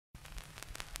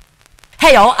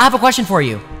Hey y'all, I have a question for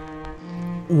you.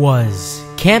 Was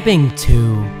camping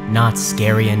 2 not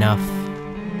scary enough?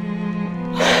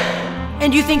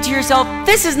 And you think to yourself,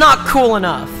 this is not cool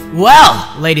enough.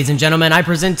 Well, ladies and gentlemen, I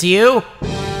present to you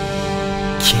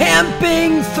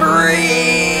Camping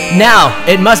 3! Now,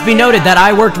 it must be noted that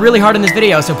I worked really hard on this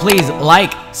video, so please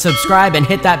like, subscribe, and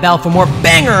hit that bell for more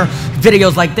banger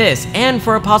videos like this, and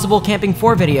for a possible Camping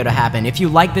 4 video to happen. If you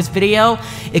like this video,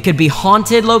 it could be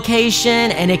haunted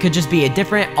location, and it could just be a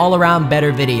different, all-around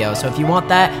better video. So if you want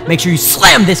that, make sure you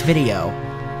slam this video.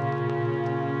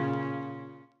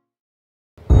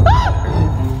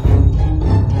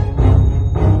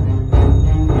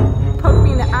 Poke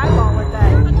me in the eyeball with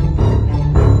that.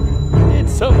 Did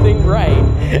something right,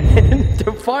 and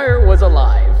the fire was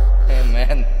alive. Hey,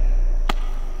 man.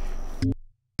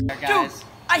 Dude,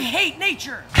 I hate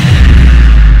nature!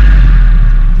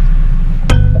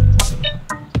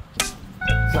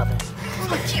 Nothing.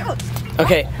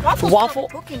 Okay,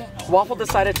 Waffle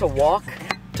decided to walk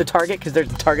to Target because there's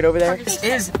a Target over there.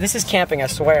 This is camping, I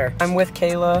swear. I'm with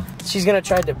Kayla. She's gonna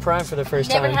try to Prime for the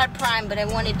first time. Never had Prime, but I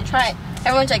wanted to try it.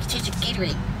 Everyone's like, it tastes like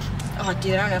Gatorade. Oh,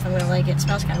 dude, I don't know if I'm gonna like it. It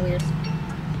smells kind of weird.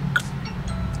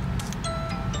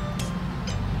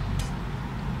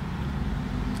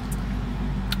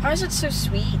 Why is it so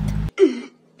sweet?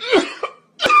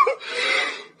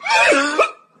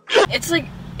 It's like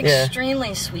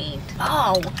extremely sweet.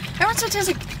 Oh, everyone said it tastes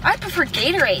like, I prefer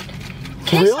Gatorade.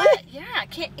 Really? Yeah,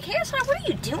 KSI, what are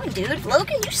you doing, dude?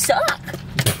 Logan, you suck.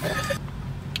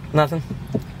 Nothing?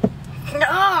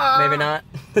 No. Maybe not.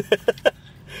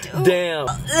 Damn.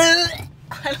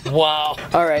 Wow.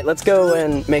 Alright, let's go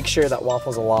and make sure that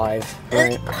Waffle's alive.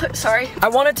 Right. Sorry. I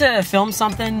wanted to film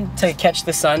something to catch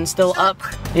the sun still up.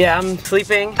 Yeah, I'm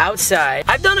sleeping outside.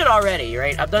 I've done it already,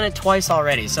 right? I've done it twice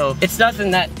already, so it's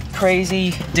nothing that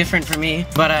crazy different for me.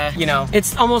 But, you know,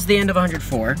 it's almost the end of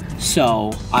 104,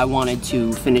 so I wanted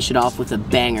to finish it off with a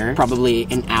banger, probably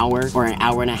an hour or an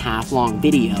hour and a half long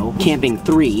video, Camping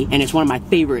 3, and it's one of my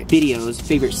favorite videos,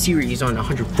 favorite series on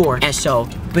 104. And so,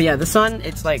 but yeah, the sun,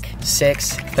 it's like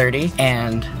 6:30,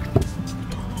 and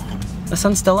the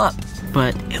sun's still up,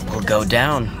 but it will go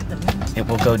down. It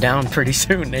will go down pretty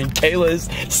soon, and Kayla's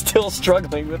still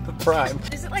struggling with the Prime.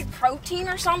 Is it like protein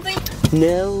or something?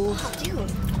 No. Oh,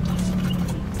 dude.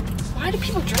 Why do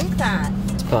people drink that?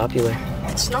 It's popular.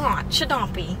 It's not. Should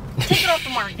not be. Take it off the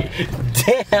market.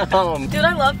 Damn. Dude,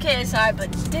 I love KSI, but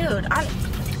dude,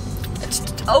 it's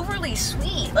overly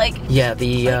sweet. Like, yeah,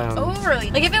 the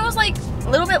overly. Like, if it was like a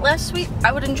little bit less sweet,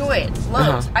 I would enjoy it.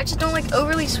 Loads. I just don't like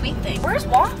overly sweet things. Where's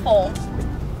Waffle?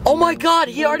 Oh my god,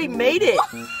 he already made it!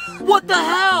 What the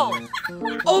hell?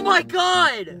 Oh my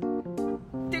god!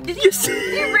 Dude, did you see?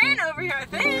 He ran over here, I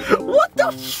think. What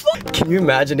the fuck? Can you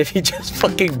imagine if he just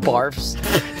fucking barfs?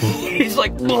 He's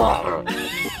like, blah.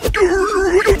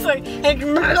 It's like, hey,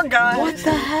 guys. What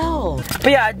the hell?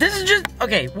 But yeah, this is just,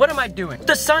 okay, what am I doing?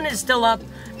 The sun is still up.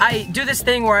 I do this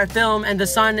thing where I film and the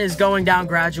sun is going down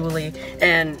gradually,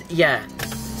 and yeah.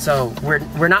 So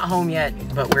we're not home yet,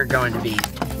 but we're going to be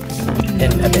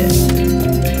in a bit.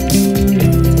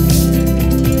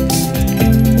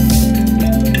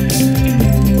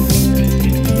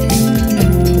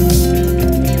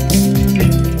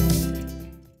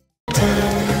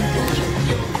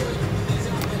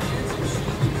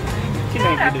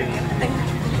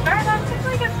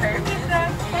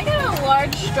 I got a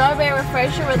large strawberry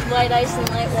refresher with light ice and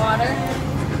light water.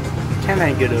 Can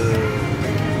I get a...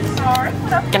 Sorry,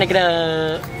 what up? Can I get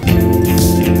a...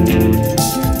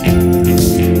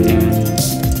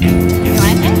 You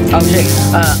want it? Oh shit,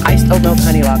 iced oat milk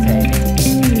honey latte.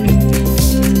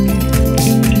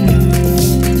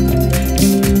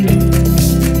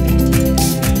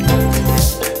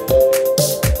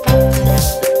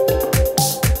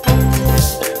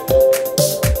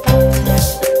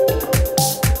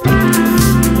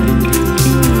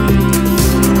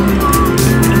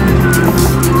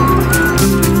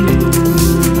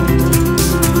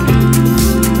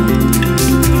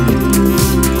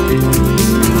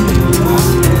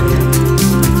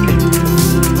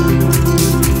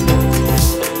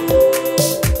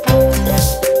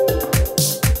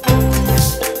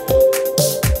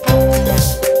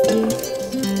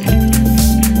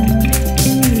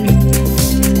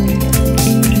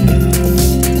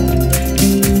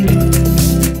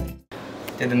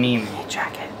 The meme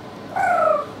jacket.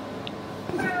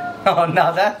 Oh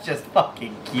no, that's just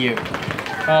fucking cute.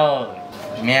 Oh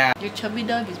man. Your chubby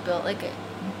dog is built like a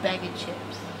bag of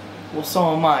chips. Well,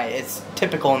 so am I. It's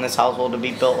typical in this household to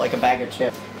be built like a bag of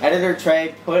chips. Editor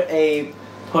Trey, put a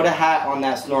hat on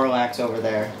that Snorlax over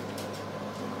there.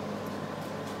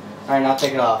 Alright, now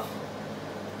take it off.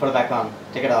 Put it back on.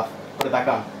 Take it off. Put it back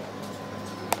on.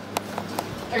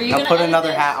 Are you Now gonna put edit another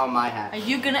this? hat on my hat. Are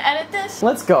you gonna edit this?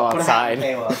 Let's go Put a hat on outside.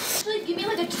 Caleb. Actually, give me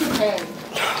like a toupee.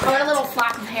 Or a little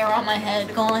flap of hair on my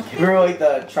head going like. You're like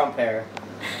the Trump hair.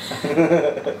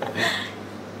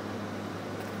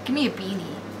 Give me a beanie.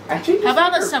 Actually, How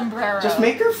about a sombrero? Just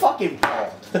make her fucking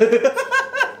bald.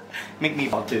 Make me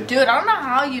bald too. Dude, I don't know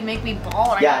how you make me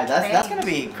bald. Yeah, that's gonna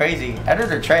be crazy.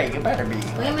 Editor Trey, you better be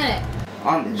Wait a minute.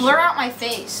 on this. Blur shit. out my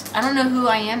face. I don't know who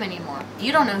I am anymore.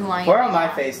 You don't know who I am. Blur out my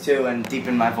anymore. face too and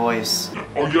deepen my voice.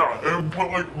 Oh yeah, and put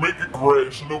like make it gray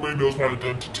so nobody knows my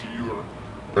identity either.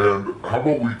 And how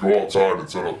about we go outside and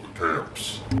set up the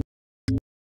camps?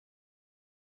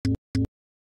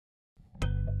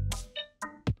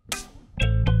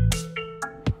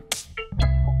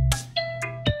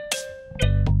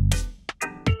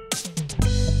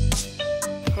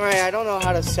 Alright, I don't know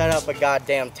how to set up a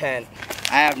goddamn tent.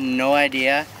 I have no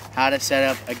idea how to set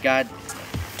up a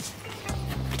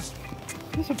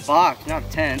It's a box, not a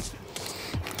tent.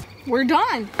 We're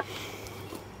done.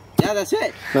 Yeah, that's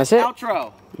it. That's it.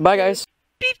 Outro. Bye, guys.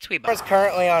 It's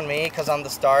currently on me because I'm the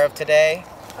star of today.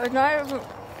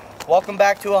 Welcome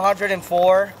back to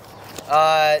 104.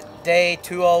 Day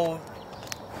 20.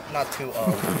 Not 20.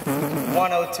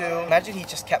 102. Imagine he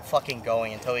just kept fucking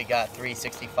going until he got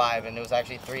 365 and it was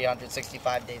actually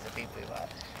 365 days of BepTweBot.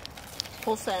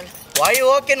 Full send. Why are you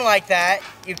looking like that,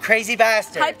 you crazy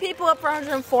bastard? Hype people up for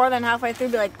 104, then halfway through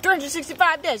be like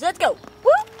 365 days. Let's go.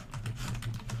 Woo!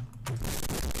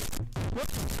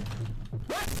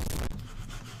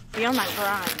 Be on that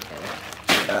grind.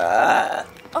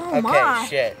 Oh Okay, my.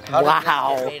 shit. How did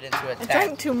Wow. this get made into a I tent?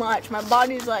 drank too much. My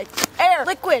body's like, air,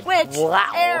 liquid, which, Wow.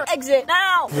 air, exit,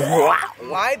 now.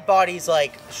 My body's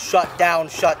like, shut down,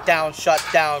 shut down, shut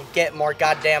down. Get more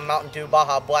goddamn Mountain Dew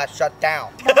Baja Blast, shut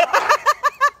down.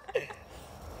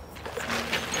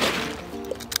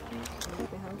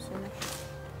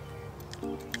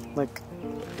 Like,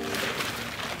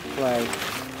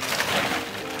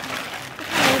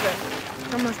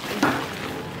 It's almost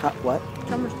 8. what?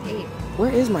 It's almost 8.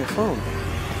 Where is my phone?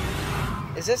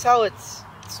 Is this how it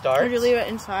starts? Did you leave it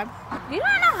inside? You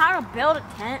don't know how to build a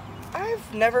tent.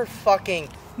 I've never fucking...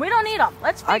 We don't need them.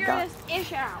 Let's I figure got- this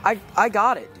ish out. I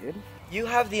got it, dude. You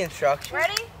have the instructions?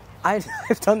 Ready? I've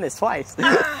done this twice. Oh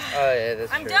yeah,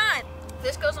 that's I'm true. done.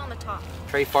 This goes on the top.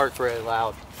 Trey farts really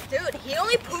loud. Dude, he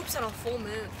only poops on a full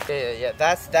moon. Yeah.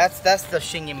 That's the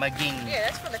shingy maging. Yeah,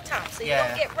 that's for the top, so you Yeah.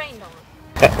 don't get rained on.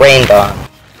 Rained on.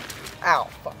 Ow.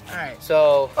 Fuck. Alright,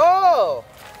 so... Oh!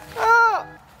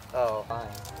 Fine.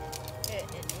 It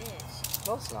is.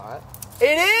 No, it's not.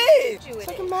 It is! It It's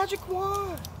like is. a magic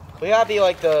wand. We gotta be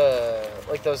like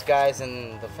those guys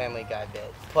in the Family Guy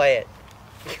bit. Play it.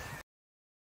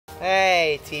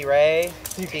 Hey, T-Ray.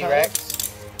 T-Rex.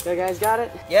 You guys got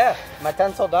it? Yeah, my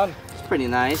tent's all done. It's pretty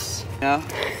nice. You know?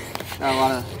 Got a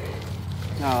lot of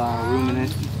room in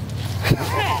it.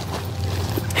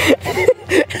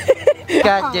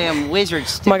 Goddamn wizard Oh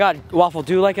stick. my god, Waffle,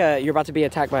 do like you're about to be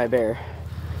attacked by a bear.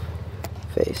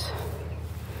 Face.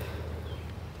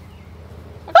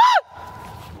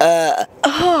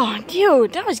 Oh,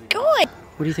 dude, that was good.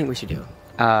 What do you think we should do?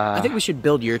 I think we should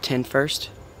build your tent first.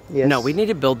 Yes. No, we need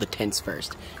to build the tents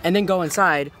first. And then go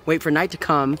inside, wait for night to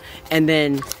come, and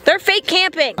then... They're fake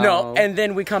camping. No, and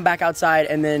then we come back outside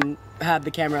and then have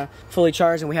the camera fully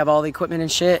charged and we have all the equipment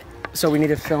and shit. So we need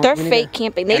to film. They're we need fake to-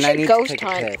 camping. They And I should need to ghost take a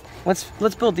hunt. pic.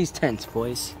 Let's build these tents,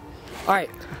 boys. All right,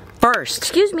 first.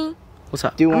 Excuse me. What's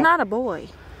up? Do you I'm want... not a boy.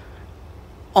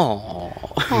 Oh.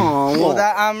 Well,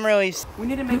 that I'm really... We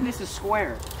need to make this a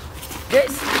square.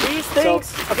 These things.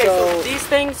 So these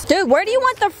things. Dude, where do you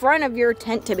want the front of your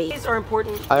tent to be? These are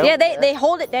important. Yeah, they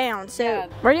hold it down. So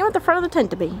where do you want the front of the tent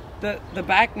to be? The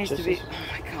back needs to be.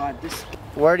 Oh my god, this.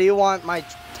 Where do you want my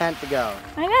tent to go?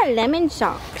 I got lemon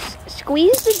socks.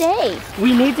 Squeeze the day.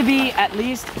 We need to be at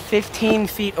least 15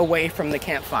 feet away from the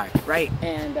campfire, right?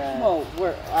 And Oh,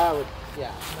 where I would...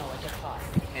 Yeah. no, I just thought.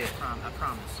 I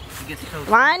promise. It gets close.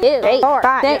 1, 2, 3, 4,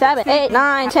 5, 6, 7, 8,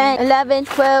 9, 10, 11,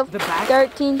 12, The back?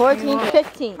 13, 14,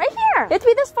 15. Right here. You have to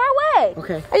be this far away.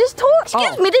 Okay. I just told.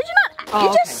 Excuse me, did you not? Oh,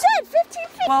 you just okay. said 15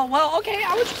 feet. Well, okay.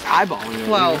 I was just eyeballing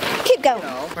you. Well, Keep going.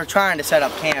 we're trying to set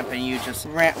up camp and you just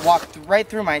walked right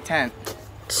through my tent.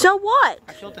 So what?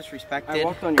 I feel disrespected. I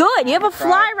walked on your. Good. You have a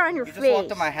fly around your You just face.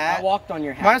 walked on my I hat. walked on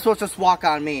your Might hat. as well just walk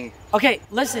on me. Okay,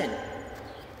 listen.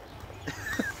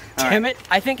 Damn it!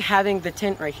 I think having the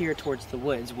tent right here towards the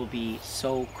woods will be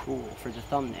so cool for the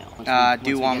thumbnail. Do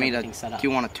you want me to? Do you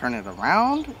want to turn it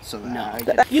around so that?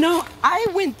 No. You know, I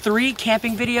went 3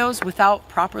 camping videos without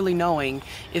properly knowing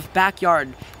if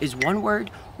backyard is 1 word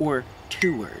or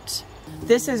 2 words.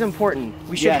 this is important.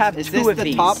 We should have is 2 this of the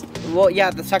these. top? Well,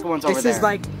 yeah, the second one's over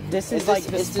there. This is like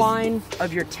the spine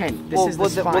of your tent. This is the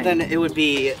spine. Well, then it would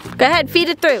be. Go ahead, feed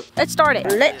it through. Let's start it.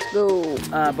 Let's go.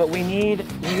 But we need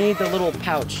the little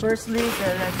pouch. Firstly,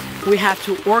 we have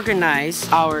to organize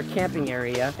our camping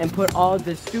area and put all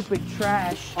the stupid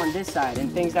trash on this side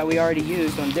and things that we already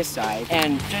used on this side.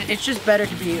 And it's just better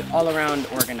to be all around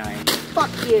organized.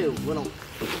 Fuck you, little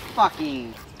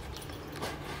fucking.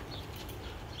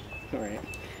 Alright.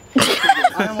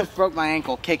 I almost broke my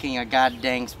ankle kicking a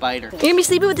goddamn spider. You're gonna be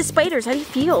sleeping with the spiders. How do you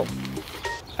feel?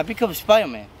 I become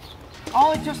Spider-Man.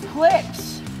 Oh, it just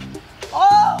clicks.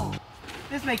 Oh,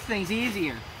 this makes things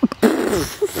easier.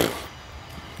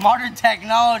 Modern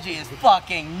technology is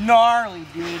fucking gnarly,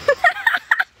 dude.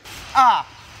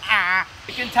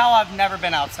 You can tell I've never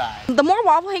been outside. The more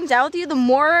Waffle hangs out with you, the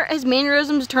more his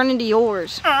mannerisms turn into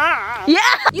yours. Yeah,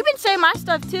 you've been saying my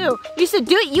stuff too. You said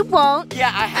do it, you won't.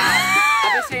 Yeah, I have.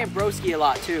 I've been saying broski a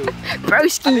lot too.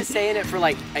 Broski. I've been saying it for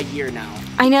like a year now.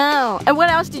 I know. And what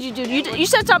else did you do? You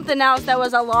said something else that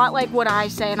was a lot like what I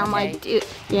say, and I'm like, dude,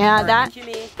 yeah, that.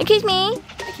 Excuse me.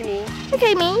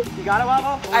 Okay, me. You got it,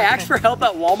 Waffle? I asked for help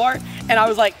at Walmart, and I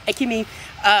was like, excuse me.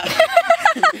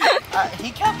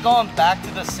 He kept going back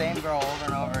to the same girl over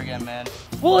and over again, man.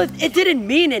 Well, it didn't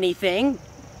mean anything.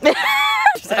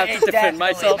 Just have to defend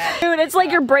myself. Dude, it's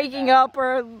like you're breaking up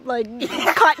or like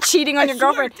caught cheating on your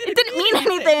girlfriend. It didn't mean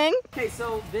anything. Okay,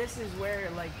 so this is where,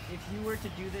 like, if you were to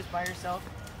do this by yourself,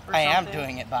 I am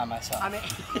doing it by myself. I mean,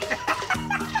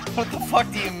 what the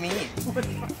fuck do you mean?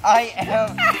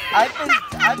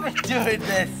 I've been doing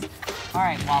this. All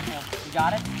right, Waffle, you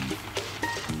got it?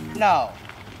 No.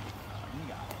 You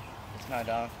got it. No, I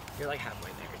don't. You're like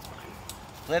halfway there. It's fine.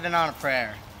 Living on a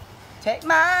prayer. Take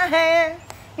my hand,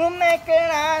 we'll make it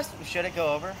nice. Should it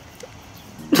go over?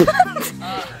 This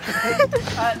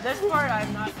part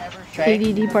I've not ever tried.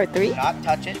 ADD part 3? Do not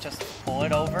touch it, just pull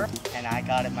it over. And I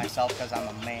got it myself because I'm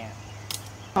a man.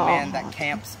 A man that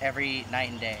camps every night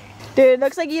and day. Dude,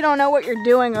 looks like you don't know what you're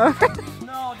doing over there.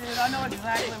 No, dude, I know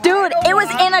exactly what Dude, it was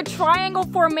in a triangle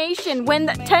formation when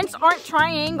the tents aren't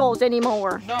triangles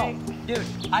anymore. No, dude,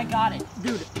 I got it.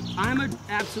 Dude, I'm an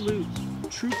absolute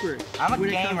trooper. I'm a when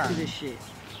gamer. It comes to this shit.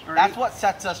 All That's right? what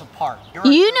sets us apart.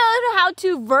 You know how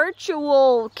to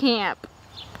virtual camp.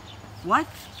 What?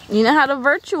 You know how to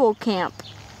virtual camp.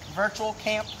 Virtual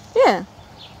camp? Yeah.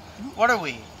 What are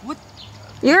we? What?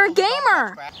 You're a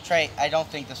gamer. Trey, I don't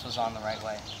think this was on the right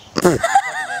way. Look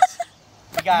at this.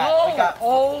 We got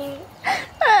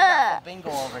bingo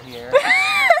over here.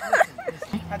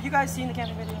 Have you guys seen the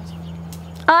camping videos?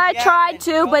 I Yeah, tried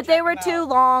to, go but they check were them too out.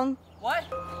 long. What?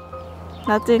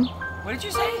 Nothing. What did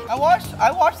you say? I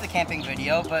watched the camping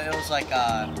video, but it was like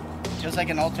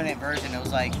an alternate version. It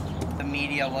was like the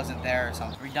media wasn't there or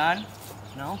something. We done?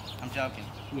 No. I'm joking.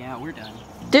 Yeah, we're done.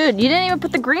 Dude, you didn't even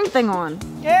put the green thing on.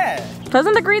 Yeah.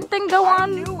 Doesn't the green thing go I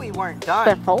on knew we weren't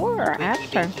done. before or Winky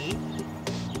after? dinky.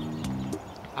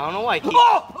 I don't know why I keep.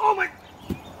 Oh my!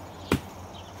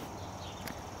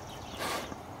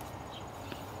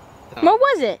 What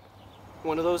was it?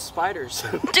 One of those spiders.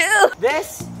 Dude!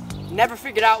 This, never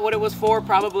figured out what it was for.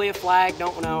 Probably a flag.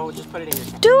 Don't know. Just put it in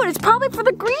your. Dude, it's probably for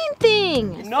the green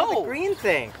thing. No. The green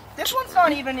thing. This one's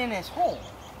not even in his hole.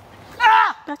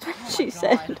 Ah! That's what she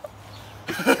said.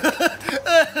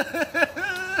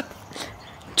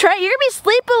 Trey, you're gonna be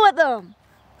sleeping with them.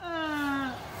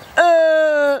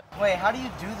 Wait, how do you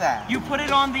do that? You put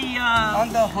it on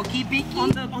the hooky beaky? on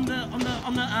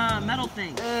the metal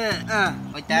thing.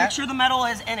 Like that? Make sure the metal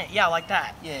is in it. Yeah, like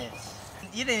that. Yes.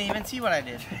 You didn't even see what I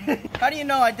did. How do you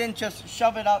know I didn't just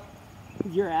shove it up?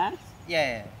 Your ass?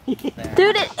 Yeah. There.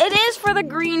 Dude, it is for the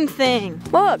green thing.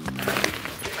 Look.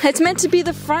 It's meant to be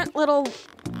the front little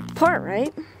part,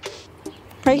 right?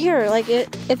 Right here, like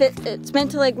it's meant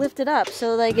to like lift it up.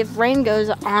 So like if rain goes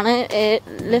on it, it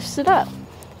lifts it up.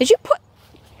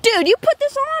 Dude, you put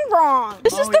this on wrong.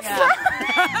 This is the front.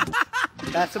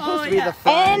 That's supposed to be the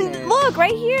front. And look,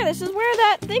 right here, this is where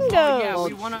that thing goes. Yeah,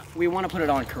 we wanna put it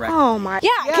on correctly. Oh my. Yeah,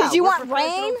 because you we're want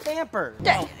rain? Campers.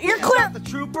 Yeah, you're We clear. got the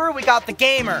trooper, we got the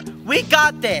gamer. We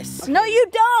got this. No, you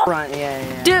don't. Front,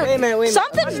 yeah. Dude, Wait a minute.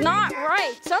 something's not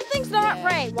right. Something's not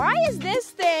right. Why is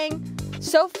this thing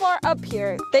so far up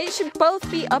here? They should both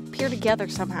be up here together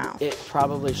somehow. It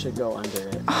probably should go under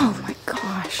it. Oh my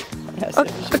gosh. Yes,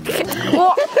 Okay.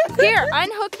 Well, here,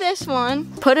 unhook this one.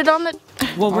 Put it on the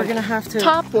Well, we're gonna have to.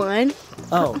 top one.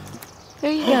 Oh.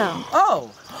 There you go.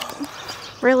 Oh,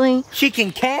 Really? she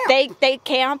can camp. They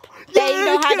camp. They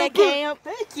know how to camp.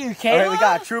 Thank you, All Kayla. right, we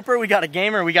got a trooper, we got a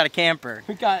gamer, we got a camper.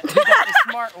 We got a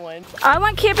smart one. I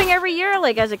went camping every year,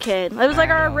 like as a kid. It was like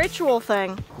our ritual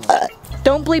thing.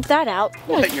 Don't bleep that out.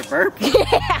 What, your burp?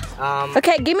 Yeah.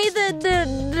 Okay, give me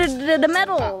the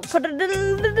metal. Put it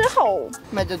in the hole.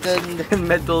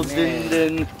 Metal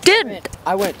dun. Dude,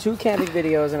 I went 2 camping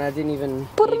videos and I didn't even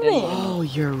put it in. Oh,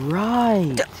 you're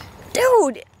right.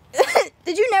 Dude,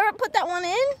 did you never put that one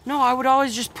in? No, I would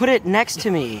always just put it next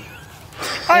to me.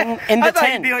 In the I thought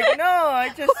tent. you'd be like, no, I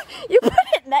just... You put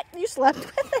it next, you slept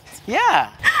with it.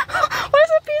 Yeah. Where's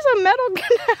a piece of metal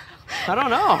gonna? I don't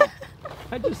know.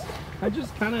 I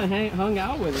just kind of hung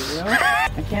out with it, you know?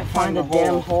 I can't find the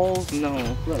damn hole.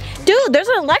 No. Look. Dude, there's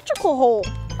an electrical hole.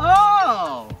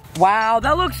 Oh! Wow,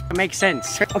 that makes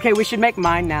sense. Okay, we should make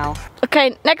mine now.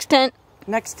 Okay, next tent.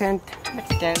 Next tent.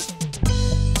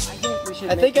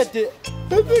 I think I did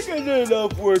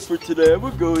enough work for today. I'm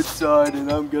gonna go inside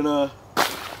and I'm gonna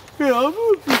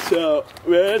move this out,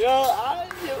 man.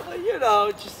 You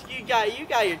know, just you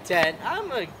got your tent. I'm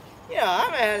gonna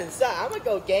head inside. I'm gonna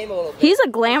go game a little bit. He's a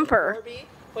glamper.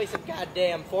 Play some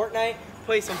goddamn Fortnite.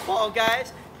 Play some Fall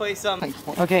Guys. Play some.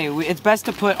 Okay, it's best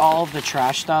to put all of the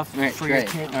trash stuff for your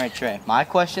tent. All right, Trey. My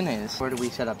question is, where do we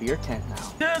set up your tent now?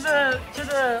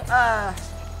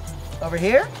 Over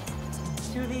here?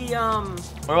 To the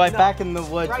Or like back in the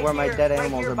woods where my dead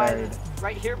animals are buried?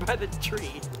 Right here by the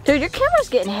tree. Dude, your camera's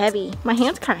getting heavy. My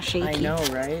hand's kind of shaky. I know,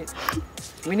 right?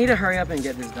 We need to hurry up and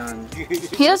get this done.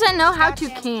 He doesn't know how to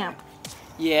camp.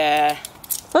 Yeah.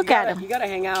 Look at him. You gotta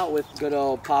hang out with good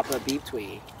old Papa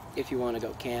BepTwe if you want to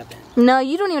go camping. No,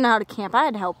 you don't even know how to camp.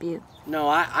 I'd help you. No,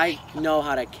 I know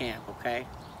how to camp, okay?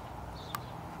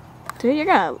 Dude, you're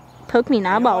gonna poke me in the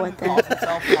eyeball with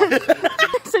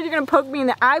that. So you're gonna poke me in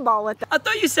the eyeball with that. I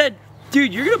thought you said,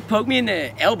 dude, you're gonna poke me in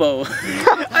the elbow.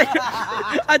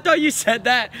 I thought you said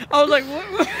that. I was like,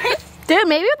 what? Dude,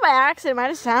 maybe with my accent, it might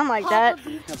have sounded like that.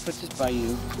 I'll put this by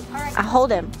you. I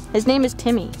hold him. His name is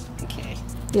Timmy. Okay.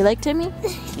 You like Timmy?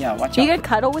 Yeah, watch You out. gonna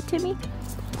cuddle with Timmy?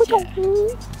 Yeah.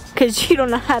 Cause you don't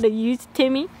know how to use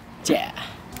Timmy? Yeah.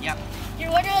 Yep.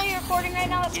 You're literally recording right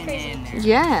now. That's Get crazy. in there.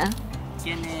 Yeah.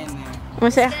 Get in there.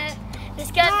 Wanna say? This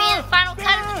is gonna be the final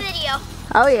cut of the video.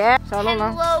 Oh yeah. So I don't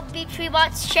know. Hello,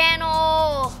 BepTweBot's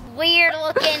channel. Weird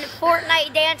looking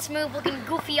Fortnite dance move looking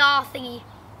goofy all thingy.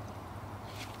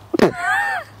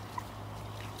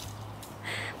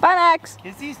 Bye, Max.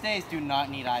 Kids these days do not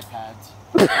need iPads.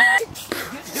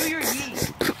 Do your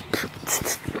yeet.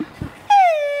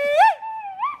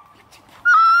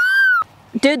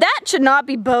 Dude, that should not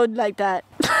be bowed like that.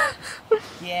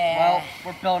 Yeah. Well,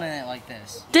 we're building it like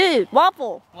this. Dude,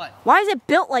 Waffle. What? Why is it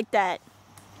built like that?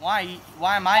 Why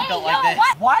am I built like this?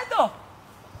 Why the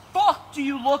fuck do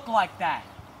you look like that?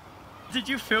 Did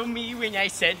you film me when I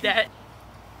said that?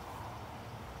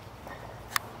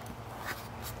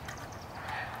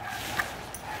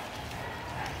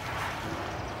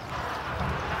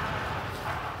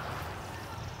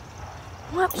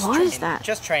 What was that?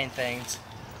 Just train things.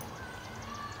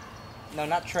 No,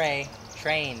 not Trey.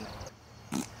 Train.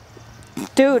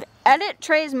 Dude, edit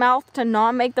Trey's mouth to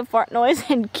not make the fart noise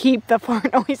and keep the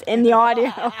fart noise in the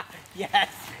audio. Yes.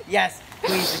 Yes.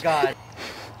 Please to God.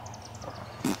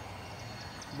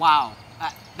 Wow,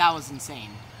 that was insane.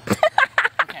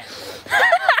 Okay.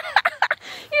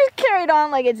 You just carried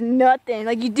on like it's nothing,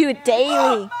 like you do it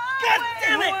daily. God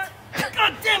damn it!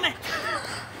 God damn it!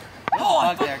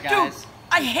 Oh, there, guys. Dude,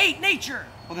 I hate nature.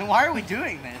 Well, then why are we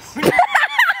doing this?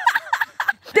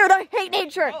 Dude, I hate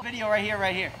nature. Video right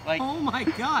here. Like, Oh my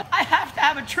god, I have to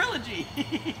have a trilogy.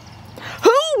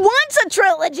 Who wants a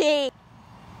trilogy?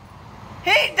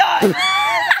 he does.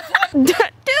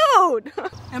 Dude.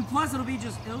 And plus, it'll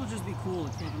just be cool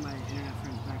to camp in my internet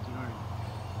friend's backyard.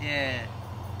 Yeah.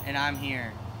 And I'm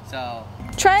here, so.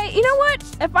 Trey, you know what?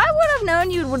 If I would have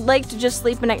known you would like to just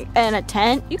sleep in a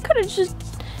tent, you could have just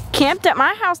camped at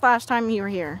my house last time you were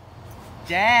here.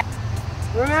 Dad.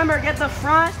 Remember, get the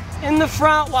front in the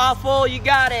front, Waffle. You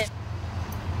got it.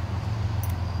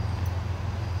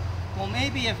 Well,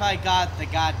 maybe if I got the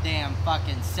goddamn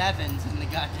fucking sevens in the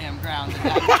goddamn ground.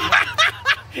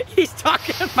 He's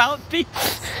talking about these.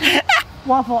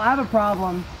 Waffle, I have a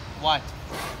problem. What?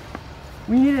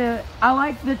 We need to, I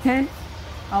like the tent.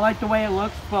 I like the way it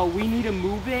looks, but we need to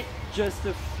move it just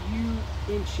a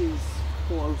few inches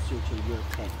closer to your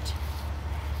tent.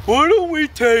 Why don't we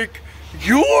take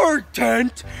your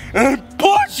tent and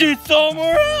push it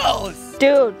somewhere else?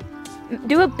 Dude,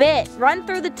 do a bit. Run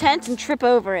through the tent and trip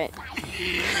over it.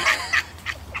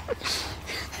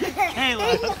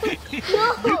 Kayla,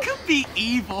 you could be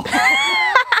evil.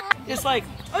 It's like,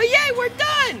 oh yeah, we're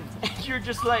done. And you're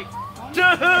just like, oh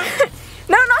No.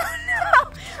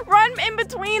 Run in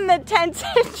between the tents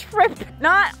and trip,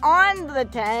 not on the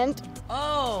tent.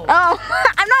 Oh,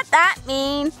 I'm not that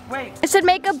mean. wait. I said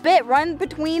make a bit, run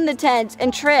between the tents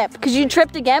and trip. Cause you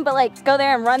tripped again, but like go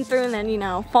there and run through and then, you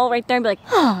know, fall right there and be like,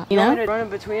 oh, you know? Run in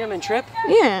between them and trip?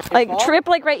 Yeah, like fall? trip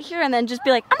like right here and then just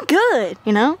be like, I'm good,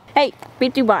 you know? Hey,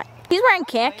 BepTweBot. He's wearing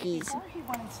khakis. Before he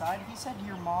went inside, he said,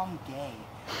 "Your mom gay."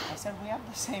 I said, "We have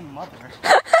the same mother."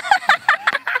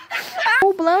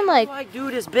 Full blown like, I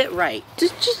do this bit right.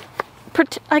 just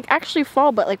like actually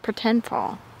fall, but like pretend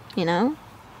fall, you know?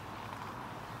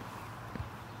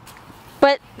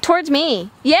 But towards me,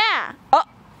 yeah. Oh.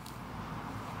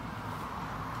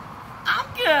 I'm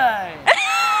good.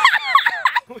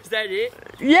 Was that it?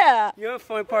 Yeah. You know the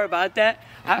funny part about that?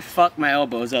 I fucked my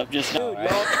elbows up just now. Right?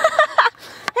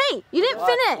 Hey, you didn't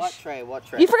finish. What tray? What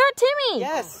tray? You forgot Timmy.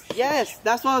 Yes,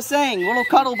 that's what I was saying. Little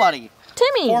cuddle buddy.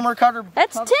 Timmy. Former cuddle.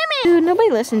 That's Timmy. Dude, nobody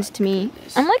listens to me.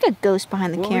 I'm like a ghost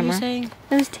behind the What camera. were you saying?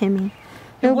 It was Timmy.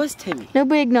 It was Timmy.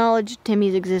 Nobody acknowledged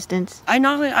Timmy's existence. I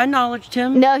acknowledged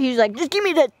him. No, he was like, just give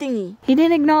me that thingy. He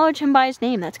didn't acknowledge him by his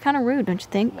name. That's kind of rude, don't you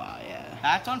think? Wow, yeah.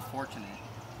 That's unfortunate.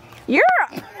 You're...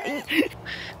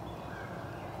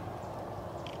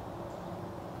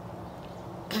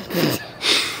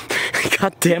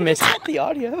 God damn it. The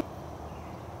audio.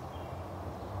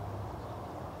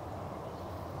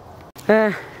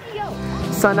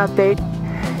 Sun update.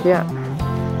 Yeah.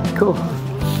 Cool.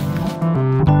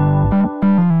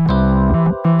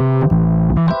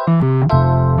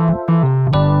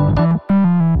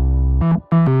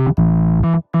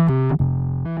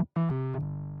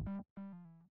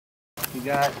 You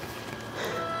got.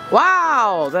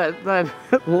 Wow, that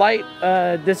light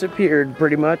disappeared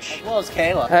pretty much. As well as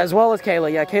Kayla. As well as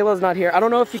Kayla. Yeah, Kayla's not here. I don't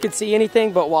know if you could see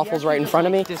anything, but Waffle's right in front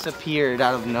of me. Disappeared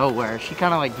out of nowhere. She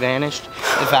kind of like vanished,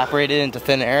 evaporated into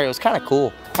thin air. It was kind of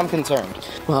cool. I'm concerned.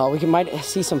 Well, we might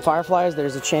see some fireflies.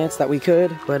 There's a chance that we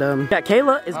could, but yeah,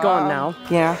 Kayla is gone now.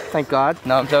 Yeah, thank God.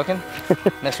 No, I'm joking.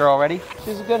 Miss her already.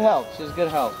 She's a good help. She's a good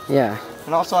help. Yeah.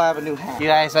 And also, I have a new hat. You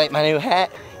guys like my new hat?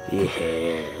 Yeah.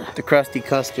 The Krusty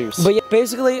Custers. But yeah,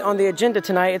 basically on the agenda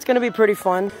tonight, it's gonna be pretty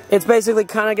fun. It's basically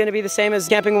kind of gonna be the same as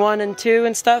camping 1 and 2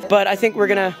 and stuff. But I think we're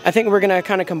gonna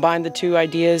kind of combine the two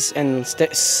ideas and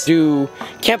do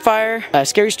campfire,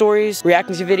 scary stories,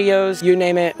 reacting to videos, you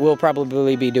name it. We'll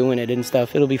probably be doing it and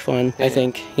stuff. It'll be fun. Yeah. I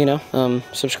think, you know.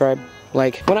 Subscribe,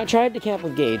 like. When I tried to camp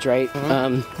with Gage, right?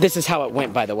 This is how it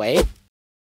went, by the way.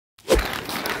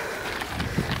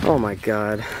 Oh my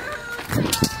God.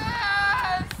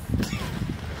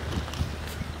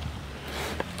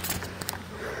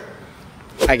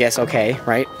 I guess okay,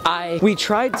 right? I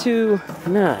tried to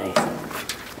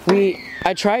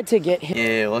get him.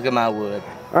 Yeah, look at my wood.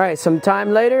 All right, some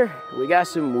time later, we got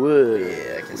some wood.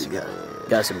 Yeah, I guess we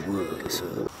got some wood.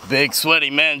 Big sweaty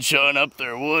men showing up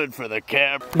their wood for the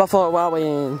camp. Buffalo Wild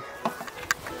Wing.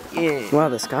 Yeah. Wow,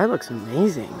 the sky looks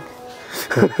amazing.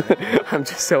 I'm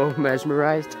just so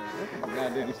mesmerized. Look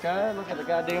at the goddamn sky, look at the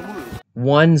goddamn wood.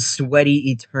 One sweaty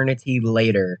eternity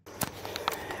later.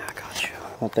 I got you.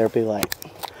 What there be like?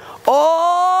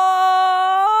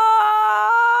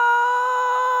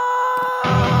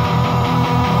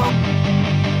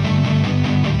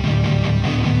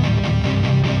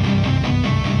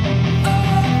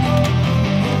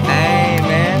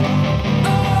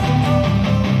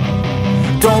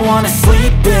 Don't wanna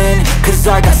sleep in, cause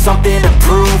I got something to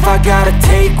prove. I gotta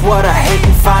take what I hate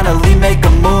and finally make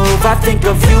a move. I think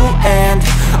of you and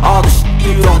all the shit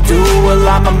you don't do. Well,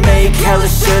 I'ma make hella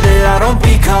sure that I don't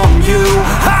become you.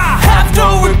 I have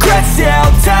no regrets, yeah,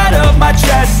 I'll tie up my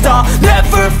chest. I'll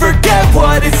never forget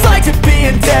what it's like to be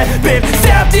in debt. Been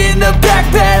stabbed in the back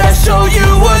bed, I'll show you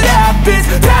what happens.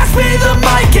 Pass me the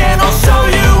mic and I'll show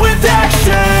you with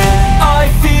action. I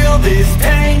feel this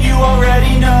pain, you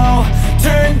already know.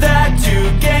 Turn that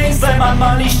to gains, let my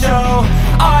money show.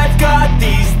 I've got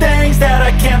these things that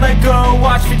I can't let go.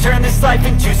 Watch me turn this life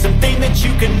into something that you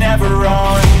can never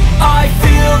own. I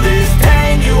feel this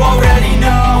pain, you already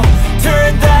know.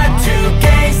 Turn that to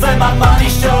gains, let my money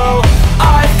show.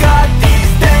 I've got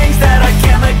these things that I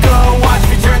can't let go. Watch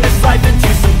me turn this life into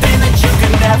something that you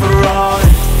can never own.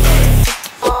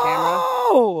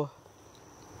 Oh!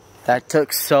 That took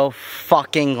so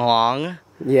fucking long.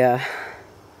 Yeah.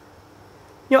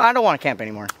 You know, I don't want to camp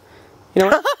anymore. You know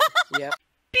what? Yep.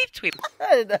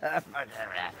 BepTweBot.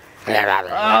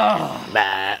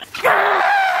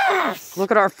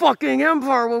 Look at our fucking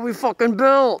empire, what we fucking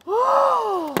built.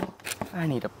 I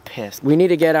need a piss. We need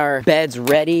to get our beds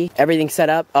ready, everything set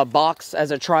up, a box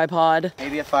as a tripod.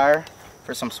 Maybe a fire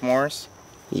for some s'mores.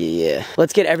 Yeah.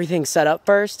 Let's get everything set up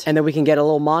first, and then we can get a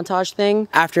little montage thing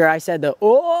after I said the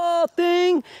oh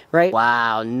thing, right?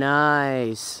 Wow,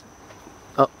 nice.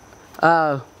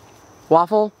 Oh,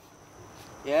 Waffle?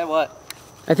 Yeah, what?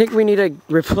 I think we need to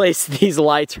replace these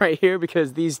lights right here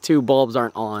because these two bulbs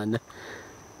aren't on.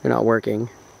 They're not working.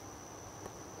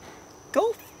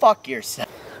 Go fuck yourself.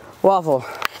 Waffle.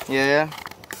 Yeah?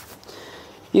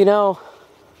 You know,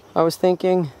 I was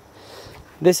thinking,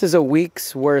 this is a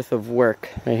week's worth of work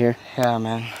right here. Yeah,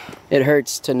 man. It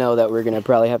hurts to know that we're gonna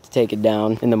probably have to take it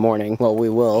down in the morning. Well, we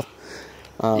will.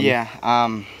 Yeah,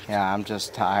 I'm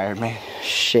just tired, man.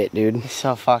 Shit, dude.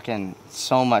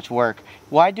 So much work.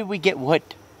 Why did we get wood?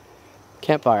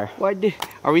 Campfire.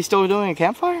 Are we still doing a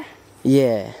campfire?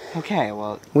 Yeah. Okay,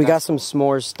 well. We got some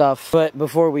s'mores stuff, but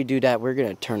before we do that, we're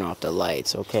gonna turn off the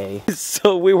lights, okay?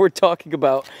 So we were talking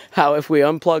about how if we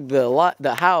unplug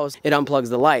the house, it unplugs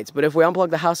the lights. But if we unplug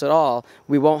the house at all,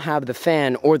 we won't have the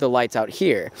fan or the lights out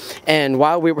here. And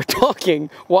while we were talking,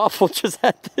 Waffle just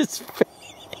had this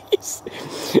face.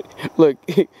 Look,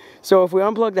 so if we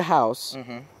unplug the house...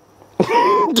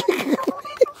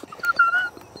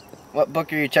 What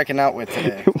book are you checking out with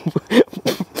today?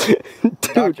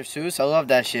 Dr. Seuss? I love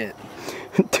that shit.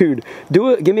 Dude,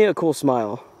 give me a cool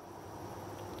smile.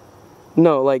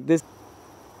 No, like this.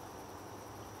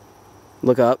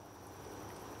 Look up.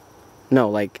 No,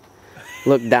 like,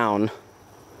 look down.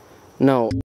 No.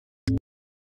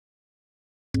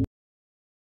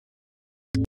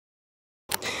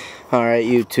 Alright,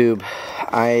 YouTube.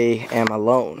 I am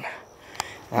alone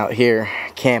out here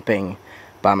camping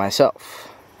by myself.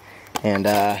 And,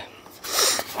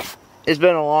 it's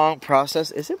been a long process.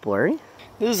 Is it blurry?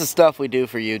 This is the stuff we do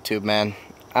for YouTube, man.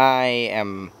 I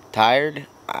am tired.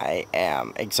 I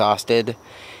am exhausted.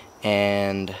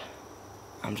 And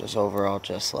I'm just overall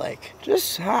just like,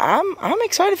 I'm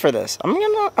excited for this. I'm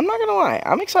not gonna lie.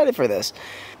 I'm excited for this.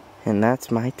 And that's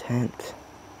my tent.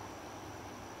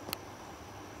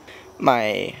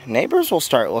 My neighbors will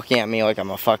start looking at me like I'm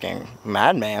a fucking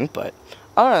madman, but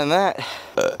other than that,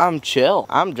 I'm chill.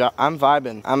 I'm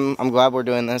vibing. I'm glad we're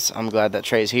doing this. I'm glad that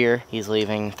Trey's here. He's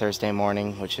leaving Thursday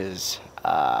morning, which is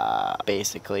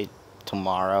basically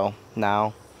tomorrow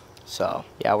now. So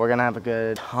yeah, we're gonna have a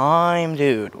good time,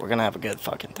 dude. We're gonna have a good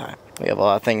fucking time. We have a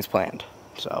lot of things planned.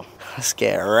 So let's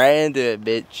get right into it,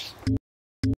 bitch.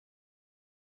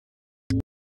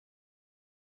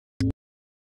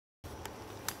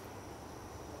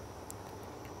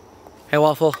 Hey,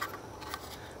 Waffle.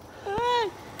 Hi.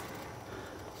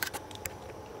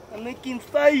 I'm making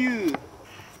fire.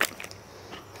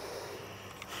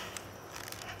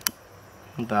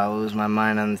 I'm about to lose my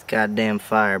mind on this goddamn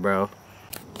fire, bro.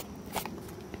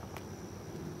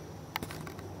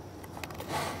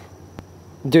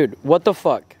 Dude, what the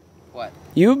fuck? What?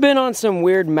 You've been on some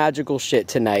weird magical shit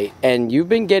tonight, and you've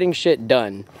been getting shit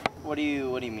done. What do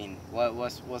you mean?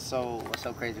 What's so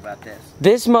crazy about this?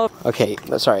 This okay,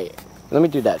 sorry. Let me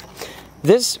do that.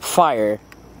 This fire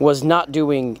was not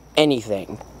doing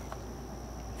anything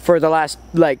for the last,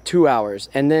 like, 2 hours.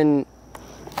 And then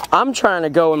I'm trying to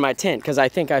go in my tent because I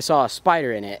think I saw a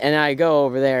spider in it. And I go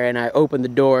over there and I open the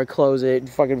door, close it,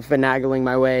 fucking finagling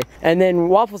my way. And then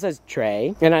Waffle says,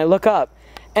 Trey. And I look up.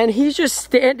 And he's just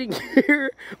standing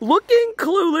here looking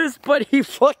clueless, but he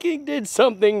fucking did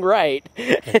something right.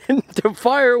 And the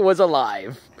fire was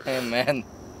alive. Hey, man.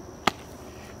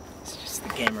 It's just the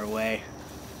gamer way.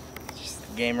 It's just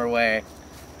the gamer way.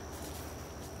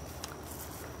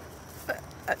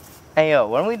 Hey, yo,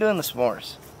 when are we doing the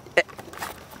s'mores?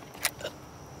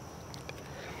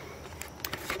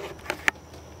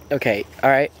 Okay,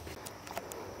 alright.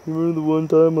 You remember the one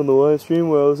time on the live stream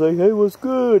where I was like, hey, what's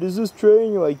good? Is this Trey?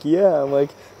 And you're like, yeah. I'm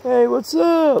like, hey, what's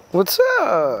up? What's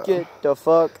up? Get the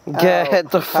fuck out.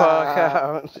 Get the fuck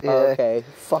out. Yeah. Okay,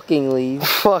 fucking leave.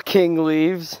 Fucking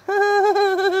leaves.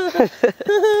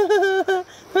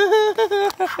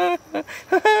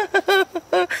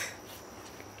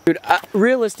 Dude,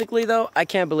 realistically though, I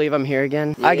can't believe I'm here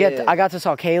again. Yeah. I got to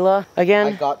saw Kayla again.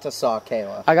 I got to saw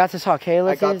Kayla. I got to saw Kayla.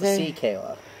 I got to see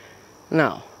Kayla.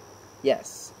 No.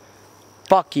 Yes.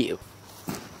 Fuck you.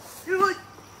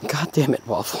 God damn it,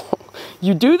 Waffle.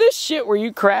 You do this shit where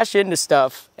you crash into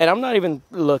stuff, and I'm not even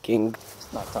looking.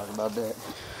 Let's not talk about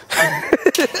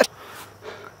that.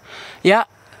 Yeah,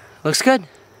 looks good.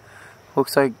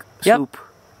 Looks like soup.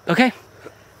 Okay.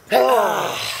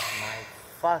 Oh my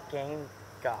fucking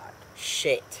god.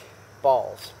 Shit.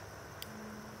 Balls.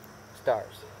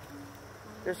 Stars.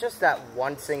 There's just that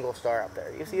one single star up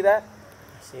there. You see that?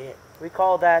 I see it. We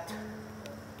call that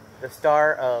the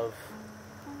star of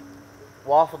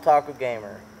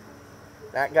WaffleTacoGamer.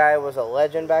 That guy was a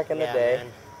legend back in the day.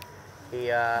 Man.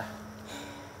 He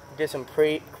did some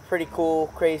pretty cool,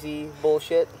 crazy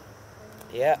bullshit.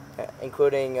 Yeah.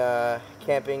 Including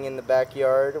camping in the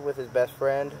backyard with his best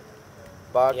friend,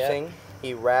 boxing. Yep.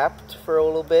 He rapped for a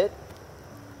little bit.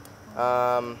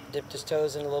 Dipped his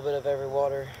toes in a little bit of every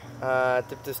water.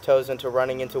 Dipped his toes into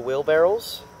running into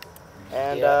wheelbarrows.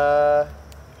 And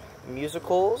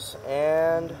musicals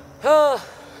and...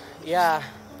 yeah.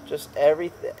 Just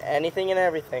anything and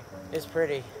everything. It's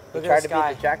pretty. He tried to be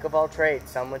the jack of all trades.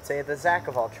 Some would say the Zack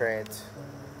of all trades.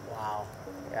 Wow.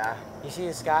 Yeah. You see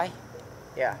the sky?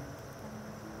 Yeah.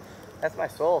 That's my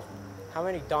soul. How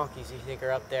many donkeys do you think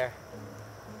are up there?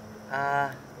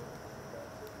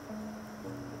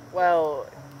 Well,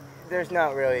 there's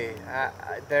not really.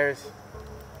 There's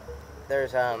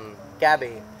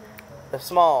Gabby, the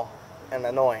small and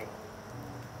annoying.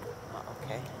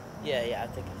 Okay. Yeah, I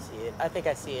think I see it. I think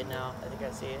I see it now. I think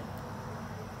I see it.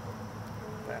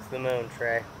 That's the moon,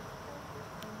 Trey.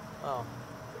 Oh.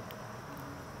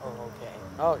 Oh, okay.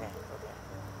 Okay.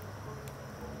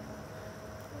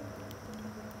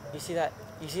 You see that?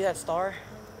 You see that star?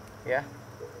 Yeah.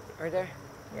 Right there?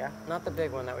 Yeah. Not the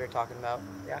big one that we were talking about.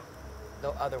 Yeah.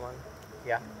 The other one.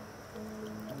 Yeah.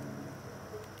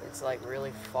 It's like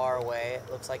really far away.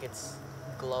 It looks like it's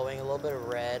glowing, a little bit of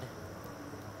red,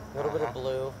 a little bit of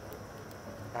blue.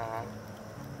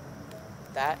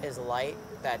 That is light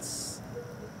that's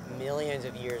millions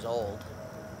of years old.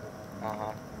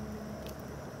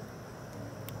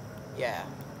 Yeah.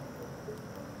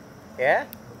 Yeah?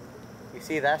 You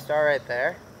see that star right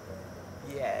there?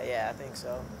 Yeah, I think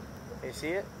so. You see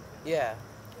it? Yeah.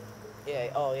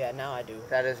 Yeah, oh yeah, now I do.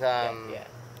 That is, yeah.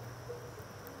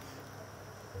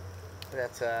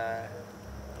 That's,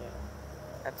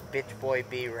 that's Bitch Boy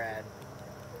B-Rad.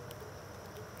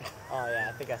 Oh yeah,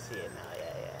 I think I see it now,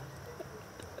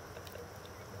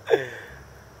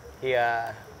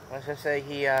 yeah. Let's just say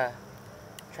he,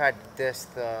 tried to diss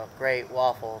the great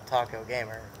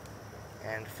WaffleTacoGamer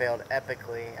and failed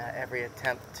epically at every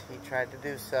attempt he tried to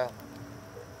do so.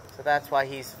 So that's why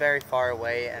he's very far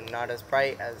away and not as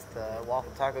bright as the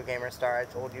WaffleTacoGamer star I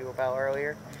told you about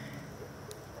earlier.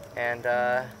 And,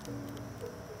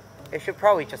 it should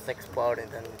probably just explode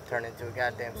and then turn into a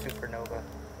goddamn supernova.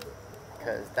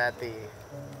 Because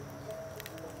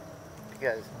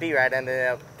because B-Rad ended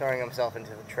up throwing himself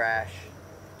into the trash.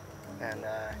 And,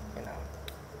 you know.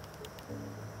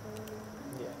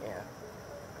 Yeah.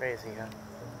 Crazy, huh?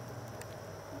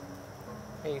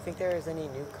 Hey, you think there is any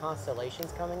new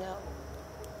constellations coming out?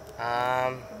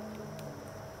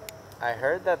 I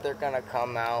heard that they're gonna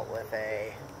come out with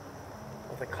a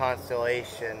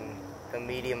constellation, the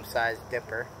medium-sized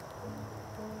Dipper.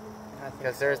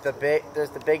 Because there's the Big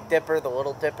Dipper, the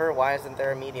Little Dipper. Why isn't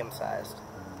there a medium-sized?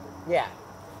 Yeah,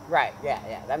 right. Yeah.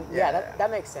 That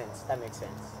makes sense. That makes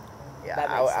sense. Yeah,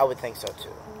 I would think so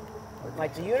too.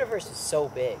 Like the universe is so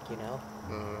big, you know.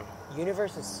 The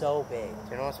universe is so big.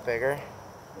 Do you know what's bigger?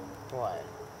 What?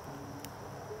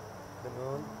 The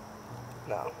moon?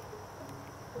 No.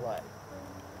 What?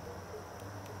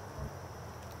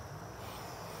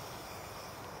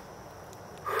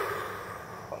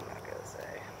 I'm not gonna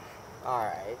say.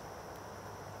 Alright.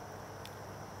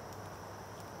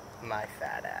 My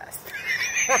fat ass.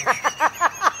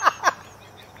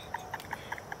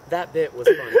 That bit was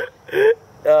funny.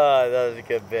 Oh, that was a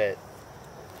good bit.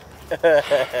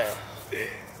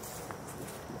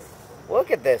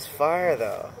 Look at this fire,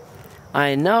 though.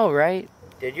 I know, right?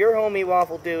 Did your homie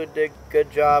Waffle do a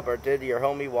good job, or did your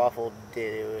homie Waffle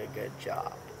do a good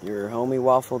job? Your homie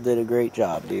Waffle did a great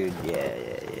job, dude. Yeah.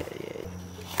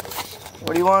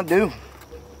 What do you want to do?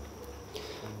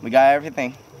 We got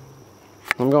everything.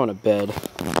 I'm going to bed.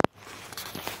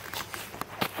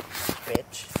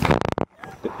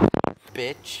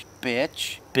 Bitch.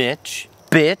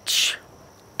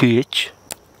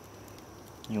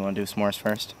 You want to do s'mores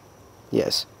first?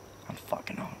 Yes. I'm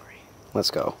fucking hungry. Let's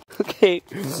go. Okay.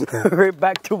 Right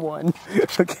back to one.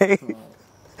 Okay.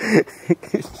 I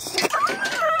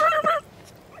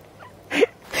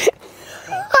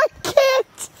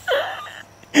can't.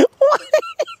 Why?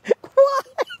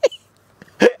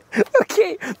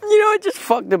 Okay. You know what? Just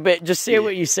fuck the bit. Just say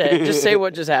what you said. Just say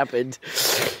what just happened.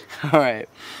 Alright.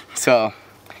 So,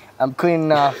 I'm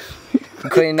cleaning off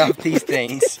these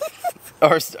things.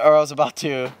 Or I was about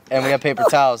to, and we have paper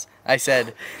towels. I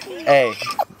said, hey,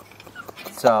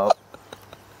 so,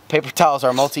 paper towels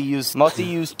are multi-use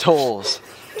tools.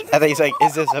 And then he's like,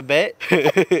 is this a bit?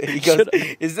 He goes,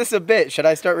 is this a bit? Should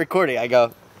I start recording? I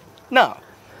go, no.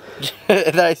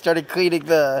 And then I started cleaning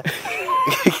the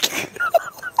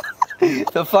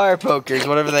fire pokers,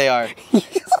 whatever they are,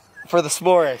 for the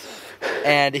s'mores.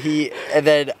 and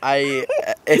then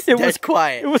it was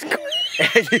quiet. It was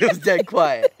quiet. He was dead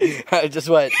quiet.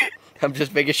 I'm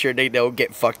just making sure they don't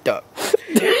get fucked up.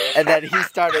 And then he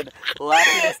started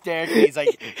laughing hysterically. He's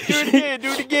like, do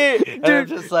it again. And I'm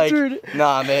just like,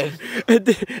 nah, man. And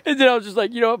then I was just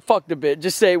like, you know what, fuck the bit.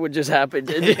 Just say what just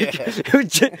happened. And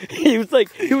he was like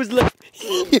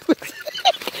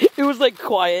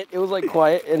quiet. It was like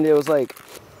quiet, and it was like,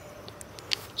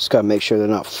 just gotta make sure they're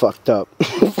not fucked up.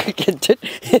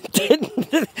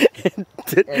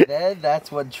 And then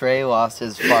that's when Trey lost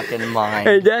his fucking mind.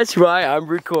 And that's why I'm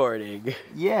recording.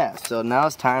 Yeah, so now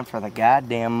it's time for the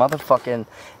goddamn motherfucking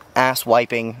ass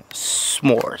wiping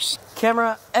s'mores.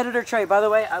 Camera editor Trey, by the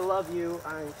way, I love you.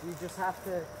 You just have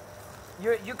to.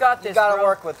 You got this. You gotta bro.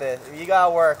 work with it. You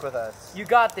gotta work with us. You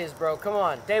got this, bro. Come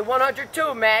on. Day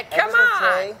 102, man. Come Editor on.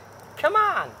 Trey. Come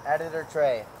on. Editor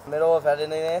Trey. Middle of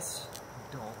editing this.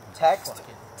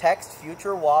 Text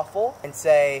future Waffle and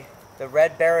say the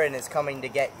Red Baron is coming to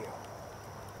get you,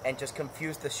 and just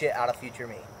confuse the shit out of future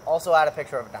me. Also add a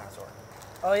picture of a dinosaur.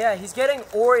 Oh yeah, he's getting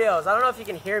Oreos. I don't know if you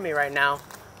can hear me right now,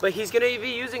 but he's gonna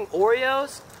be using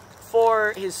Oreos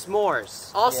for his s'mores.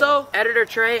 Also, yeah. Editor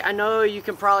Trey, I know you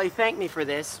can probably thank me for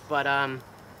this, but I'm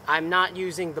not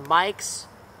using the mics.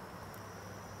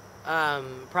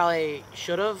 Probably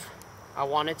should've. I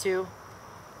wanted to,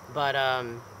 but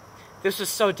this was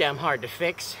so damn hard to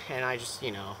fix, and I just,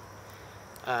 you know,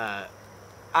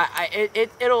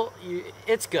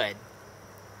 it's good.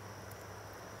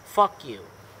 Fuck you.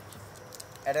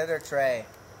 Editor Trey.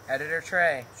 Editor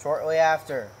Trey. Shortly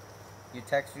after, you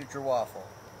text future Waffle.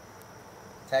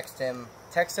 Text him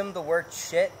the word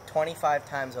shit 25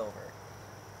 times over.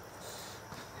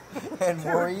 And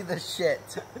worry the shit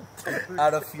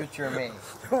out of future me.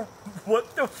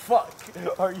 What the fuck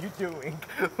are you doing?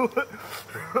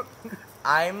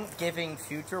 I'm giving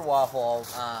future Waffle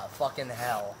fucking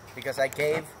hell because I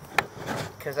gave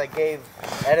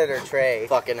Editor Trey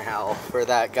fucking hell for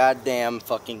that goddamn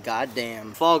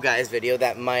Fall Guys video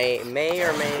that may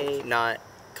or may not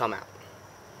come out.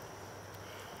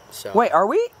 So wait, are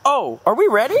we? Oh, are we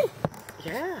ready?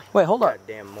 yeah. Wait, hold on.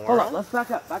 Goddamn moron. Hold on. Let's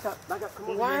back up. Come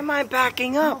over Why here. am I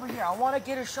backing up? Come over here. I want to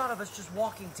get a shot of us just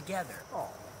walking together. Oh.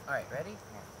 All right, ready?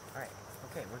 Yeah. All right.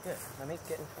 Okay, we're good. Let me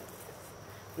get in front of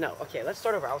you. No, okay, let's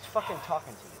start over. I was fucking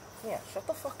talking to you. Yeah, shut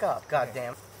the fuck up.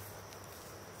 Goddamn.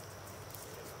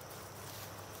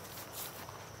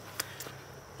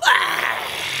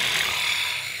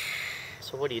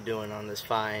 So what are you doing on this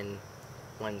fine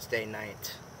Wednesday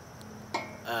night?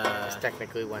 It's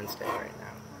technically Wednesday right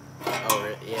now.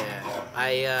 Oh, yeah.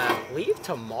 I leave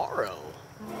tomorrow.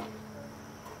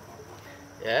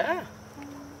 Yeah?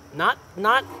 Not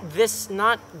this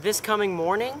coming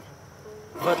morning,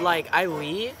 but like I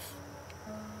leave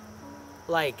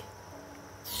like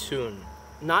Soon.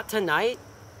 not tonight.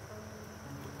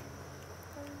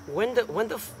 When do I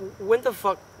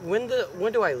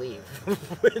leave?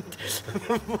 when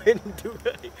do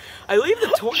I leave the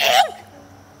 20th?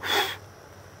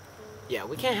 Yeah,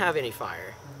 we can't have any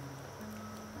fire.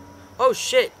 Oh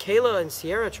shit, Kayla and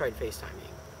Sierra tried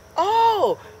FaceTiming.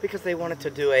 Oh, because they wanted to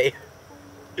do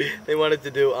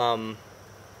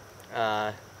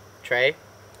Trey?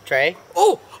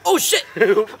 Oh shit!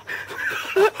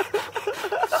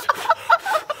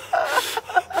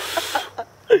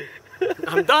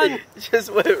 I'm done.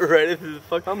 Just went right into the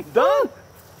fuck. I'm done.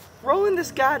 Throwing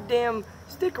this goddamn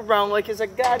stick around like it's a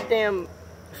goddamn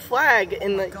flag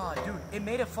in the. Oh god, dude, it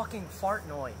made a fucking fart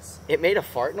noise. It made a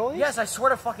fart noise? Yes, I swear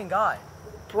to fucking God.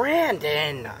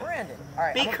 Brandon.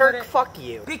 Alright. B. Kirk, fuck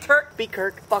you. B. Kirk,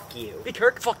 fuck you. B.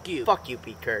 Kirk, fuck you. Fuck you,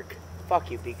 B. Kirk.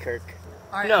 Fuck you, B. Kirk.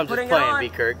 Alright, I'm just playing, B.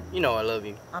 Kirk. You know I love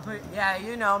you. Yeah,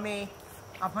 you know me.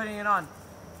 I'm putting it on.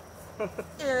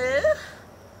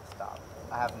 Stop.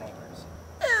 I have neighbors.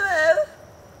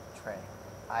 Trey,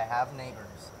 I have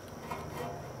neighbors.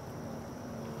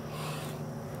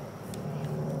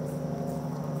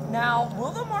 Now,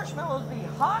 will the marshmallows be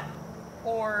hot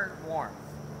or warm?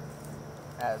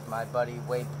 As my buddy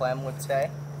Wade Plem would say,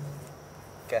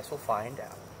 guess we'll find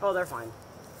out. Oh, they're fine.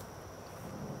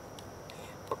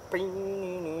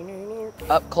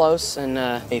 Up close and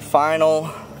a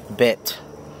final bit.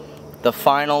 The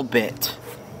final bit.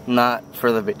 Not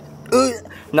for the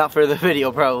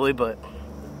video probably, but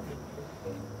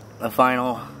the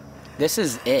final. this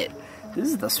is it. This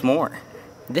is the s'more.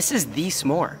 This is the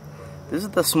s'more. This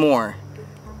is the s'more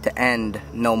to end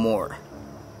no more.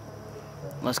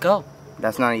 Let's go.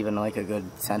 That's not even like a good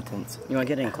sentence. You want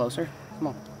to get in closer? Come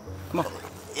on. Come on.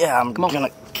 Yeah, I'm gonna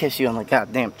kiss you on the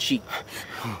goddamn cheek.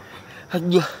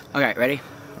 Okay, ready?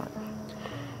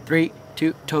 3,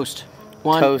 2, toast.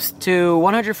 Toast to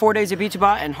 104 days of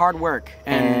BepTweBot and hard work.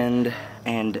 And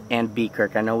B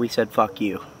Kirk. I know we said fuck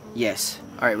you. Yes.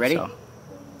 All right, ready? So,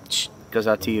 goes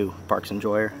out to you, Parks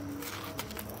Enjoyer.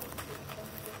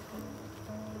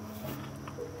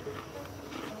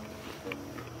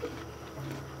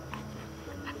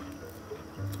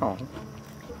 Oh.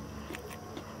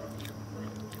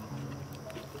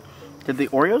 Did the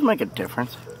Oreos make a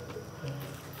difference?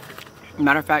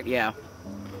 Matter of fact, yeah.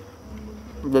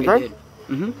 Did It did.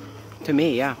 Mm-hmm. To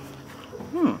me, yeah.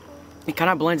 It kind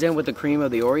of blends in with the cream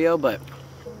of the Oreo, but...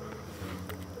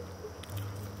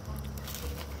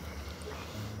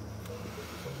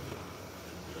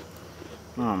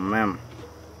 Oh, man.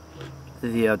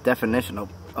 The definition of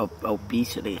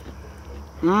obesity.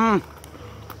 As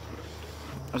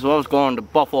well as going to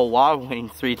Buffalo Wild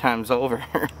Wings 3 times over.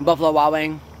 Buffalo Wild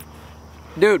Wing.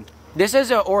 Dude, this is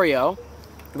an Oreo,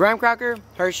 graham cracker,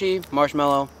 Hershey,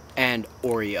 marshmallow, and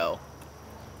Oreo.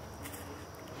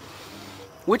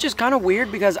 Which is kind of weird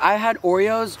because I had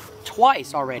Oreos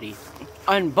twice already.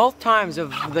 On both times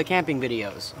of the camping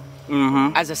videos.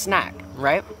 As a snack,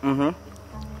 right?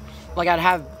 Like I'd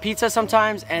have pizza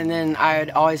sometimes and then I'd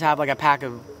always have like a pack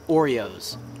of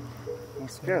Oreos. You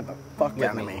scared the fuck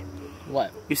out of me.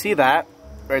 What? You see that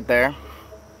right there?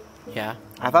 Yeah.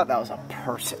 I thought that was a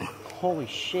person. Holy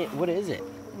shit, what is it?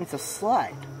 It's a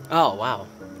slide. Oh, wow.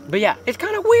 But yeah, it's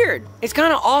kind of weird. It's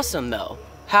kind of awesome though,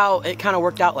 how it kind of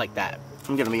worked out like that.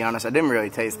 I'm gonna be honest, I didn't really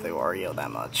taste the Oreo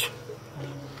that much.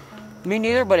 Me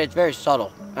neither, but it's very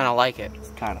subtle, and I like it. It's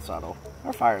kind of subtle.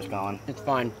 Our fire's going. It's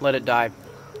fine, let it die.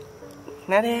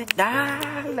 Let it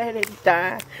die, let it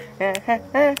die.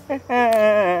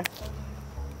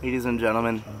 Ladies and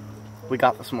gentlemen, we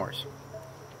got the s'mores.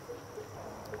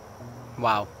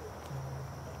 Wow.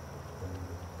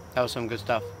 That was some good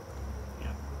stuff.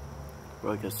 Yeah,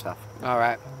 really good stuff. All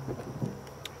right.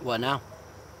 What now?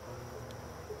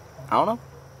 I don't know.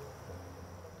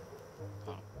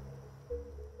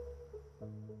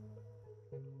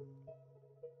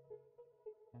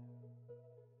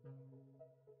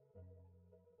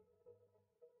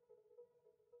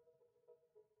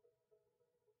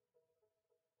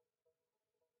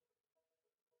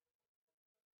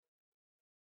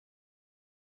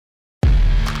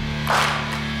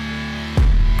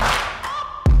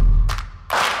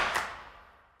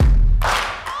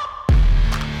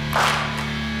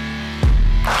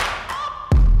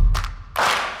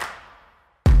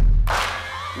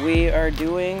 We are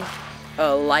doing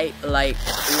a light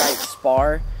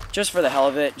spar just for the hell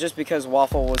of it, just because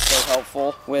Waffle was so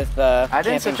helpful with I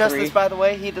didn't suggest this, by the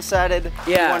way. He decided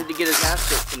he wanted to get his ass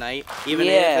kicked tonight, even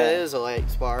if it is a light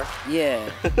spar. Yeah.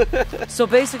 So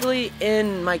basically,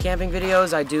 in my camping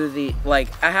videos, I do the,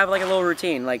 I have like a little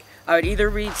routine. Like, I would either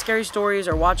read scary stories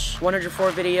or watch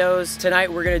 104 videos.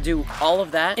 Tonight, we're gonna do all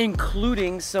of that,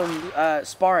 including some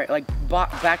sparring, like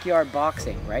backyard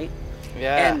boxing, right?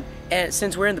 Yeah. And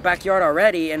since we're in the backyard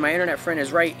already, and my internet friend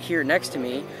is right here next to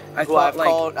me, I thought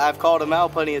I've called him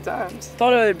out plenty of times.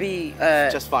 Thought it would be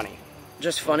just funny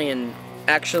and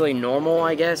actually normal,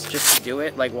 I guess, just to do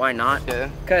it. Like, why not? Yeah.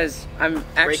 Because I'm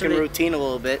actually breaking routine a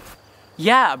little bit.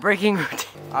 Yeah, breaking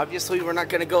routine. Obviously, we're not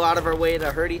gonna go out of our way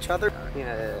to hurt each other.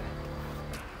 Yeah.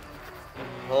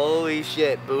 Holy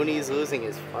shit, Booney's losing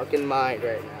his fucking mind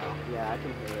right now. Yeah, I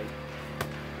can hear it.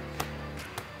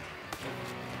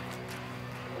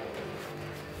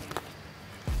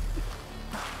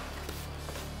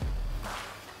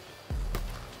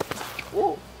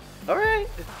 Whoa, alright.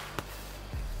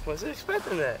 Wasn't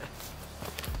expecting that.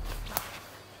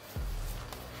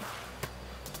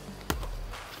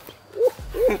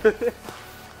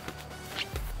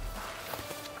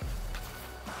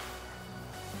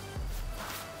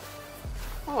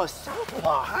 Oh, a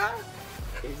southpaw, huh?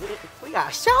 Is it? We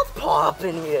got a southpaw up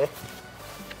in here.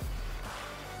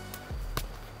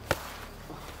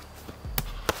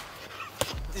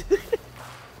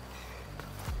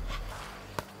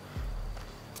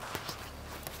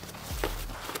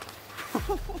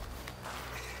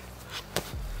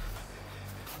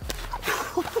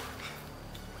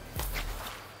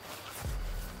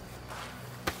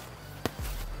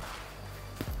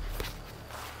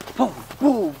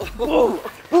 Boom, boom,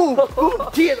 boom, boom,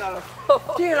 tee it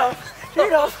off, tee it off, tee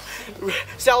it off.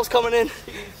 Sal's coming in.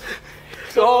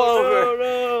 It's all over.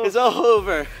 No. It's all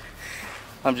over.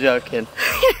 I'm joking.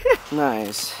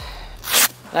 Nice.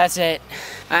 That's it.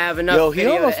 I have enough. Yo, he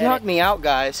almost knocked me out,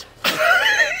 guys.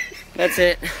 That's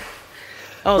it.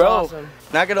 That was awesome.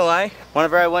 Not gonna lie,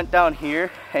 whenever I went down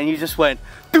here and you just went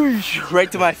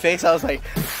right to my face, I was like,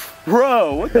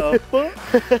 bro, what the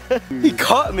fuck? He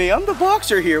caught me. I'm the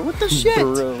boxer here. What the shit?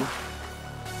 Bro.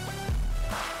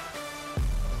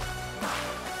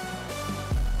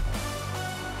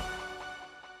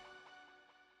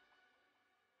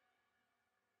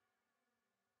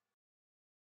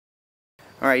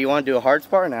 Alright, you want to do a hard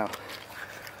spar now?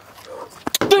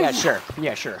 Yeah, sure.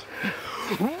 Yeah, sure.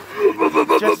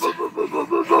 Just...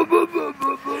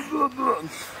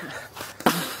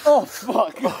 Oh,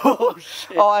 fuck. Oh,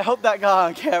 shit. Oh, I hope that got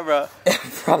on camera.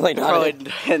 Probably not. Probably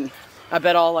didn't. I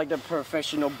bet all like the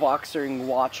professional boxing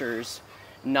watchers,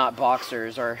 not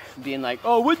boxers, are being like,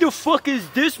 oh, what the fuck is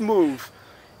this move?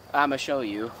 I'ma show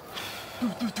you.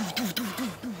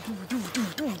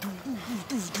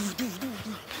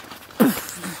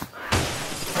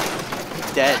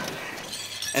 Dead.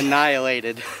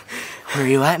 Annihilated. Where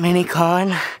you at,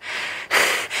 Minicon?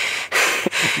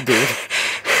 Dude.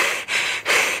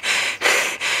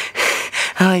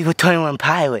 Oh, you were 21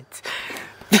 Pilots.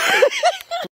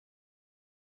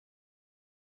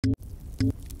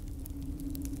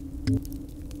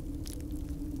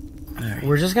 Right.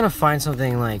 We're just gonna find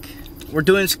something like... We're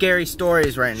doing scary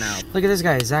stories right now. Look at this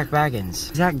guy, Zach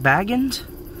Baggins. Zach Baggins?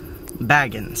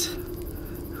 Baggins.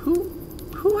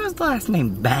 Who has the last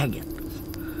name Baggins?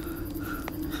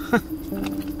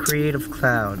 Creative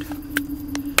Cloud.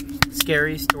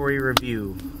 Scary story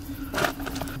review.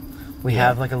 We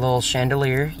have like a little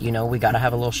chandelier. You know, we gotta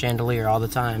have a little chandelier all the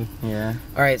time. Yeah.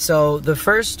 Alright, so the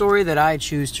first story that I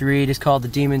choose to read is called The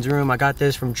Demon's Room. I got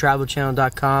this from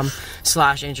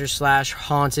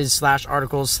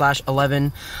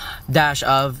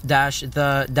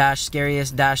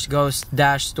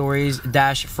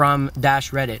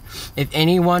If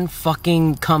anyone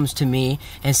fucking comes to me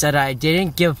and said I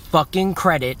didn't give fucking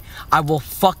credit, I will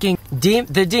fucking...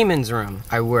 The Demon's Room.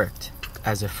 I worked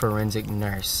as a forensic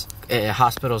nurse at a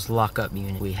hospital's lockup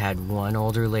unit. We had one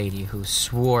older lady who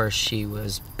swore she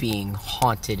was being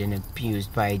haunted and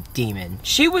abused by a demon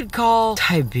she would call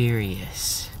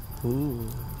Tiberius. Ooh,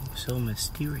 so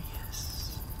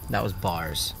mysterious. That was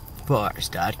bars.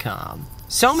 Bars.com.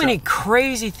 So many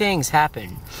crazy things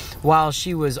happened while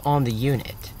she was on the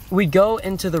unit. We'd go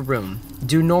into the room,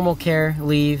 do normal care,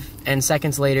 leave, and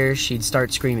seconds later she'd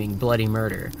start screaming bloody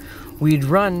murder. We'd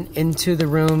run into the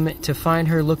room to find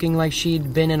her looking like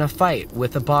she'd been in a fight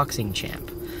with a boxing champ.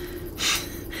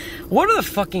 What are the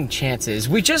fucking chances?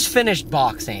 We just finished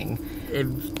boxing.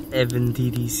 Evan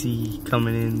TDC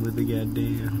coming in with the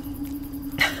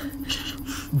goddamn...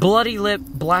 Bloody lip,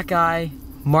 black eye,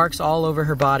 marks all over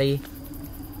her body.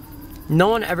 No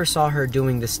one ever saw her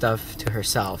doing this stuff to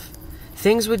herself.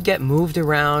 Things would get moved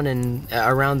around and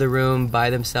around the room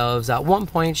by themselves. At one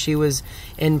point, she was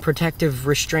in protective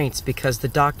restraints because the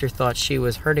doctor thought she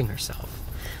was hurting herself.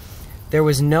 There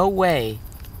was no way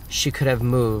she could have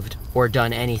moved or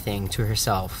done anything to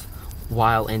herself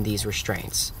while in these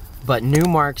restraints. But new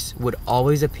marks would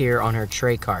always appear on her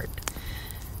tray cart.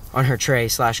 On her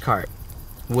tray/cart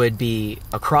would be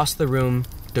across the room.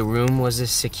 The room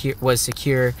was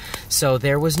secure, so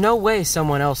there was no way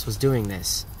someone else was doing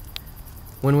this.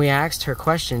 When we asked her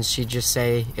questions, she'd just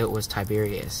say it was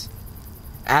Tiberius.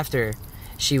 After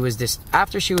she was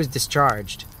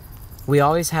discharged, we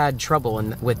always had trouble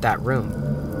with that room.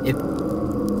 It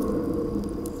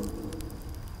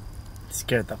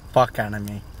scared the fuck out of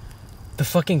me. The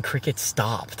fucking cricket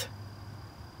stopped.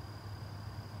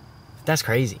 That's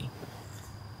crazy.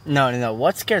 No.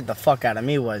 What scared the fuck out of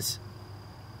me was...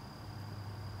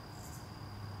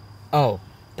 Oh,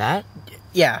 that?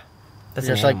 Yeah. That's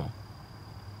an animal. Like...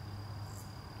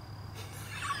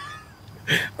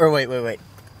 Or wait. wait,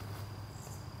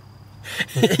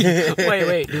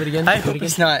 do it again. I hope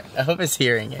it's not. I hope it's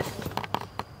hearing it.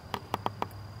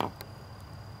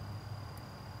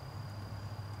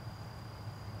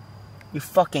 You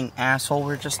fucking asshole,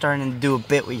 we're just starting to do a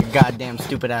bit with your goddamn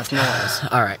stupid ass noise.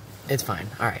 Alright, it's fine.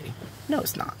 Alrighty. No,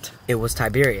 it's not. It was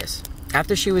Tiberius.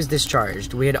 After she was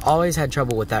discharged, we had always had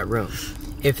trouble with that room.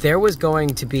 If there was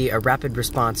going to be a rapid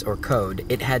response or code,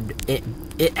 it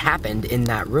happened in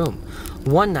that room.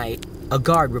 One night, a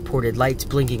guard reported lights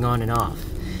blinking on and off.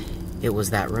 It was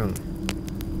that room.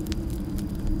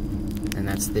 And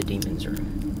that's the Demon's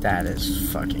Room. That is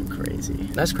fucking crazy.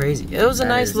 That's crazy. It was a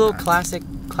nice little classic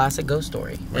ghost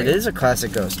story. Right? It is a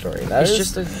classic ghost story.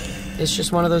 It's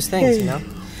just one of those things, you know?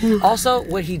 Also,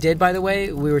 what he did, by the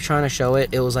way, we were trying to show it,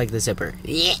 it was like the zipper.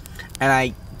 Yeah. And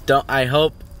I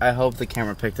hope the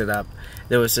camera picked it up.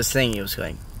 There was this thing, it was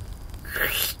going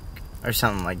or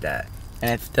something like that.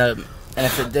 And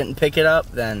if it didn't pick it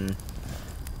up, then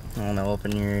I don't know,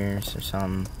 open your ears or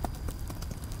something.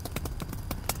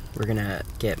 We're gonna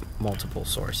get multiple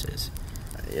sources.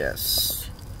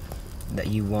 Yes. That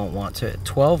you won't want to.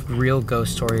 12 real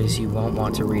ghost stories you won't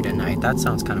want to read at night. That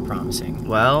sounds kind of promising.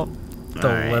 Well,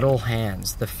 The Little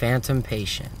Hands, The Phantom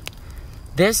Patient.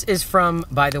 This is from,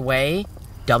 by the way,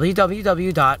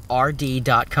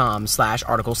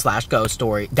 www.rd.com/article/ghost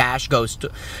story ghost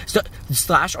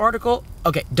slash article.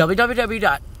 Okay,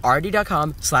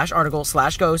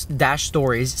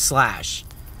 www.rd.com/article/ghost-stories/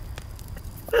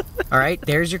 All right,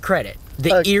 there's your credit.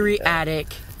 The eerie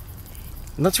attic.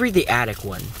 Let's read the attic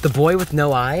one. The boy with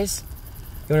no eyes.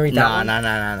 You want to read that one? No.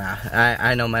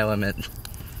 I know my limit.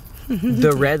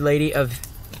 The Red Lady of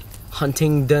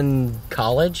Huntingdon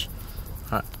College.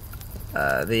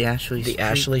 The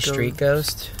Ashley Street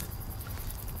Ghost.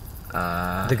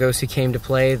 The ghost who came to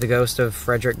play. The ghost of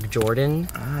Frederick Jordan.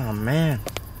 Oh man.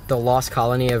 The Lost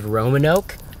Colony of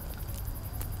Roanoke.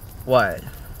 What?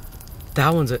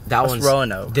 What's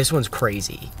Roanoke? This one's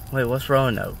crazy. Wait, what's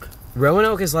Roanoke?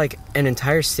 Roanoke is like an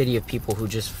entire city of people who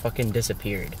just fucking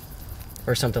disappeared,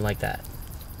 or something like that.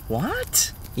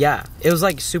 What? Yeah, it was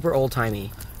like super old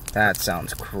timey. That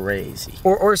sounds crazy.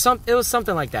 It was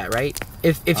something like that, right?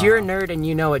 If you're a nerd and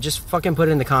you know it, just fucking put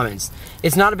it in the comments.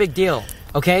 It's not a big deal,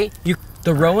 okay?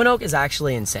 The Roanoke is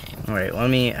actually insane. All right,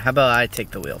 how about I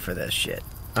take the wheel for this shit?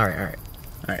 All right.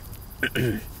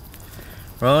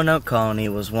 Roanoke Colony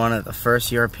was one of the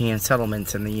first European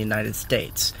settlements in the United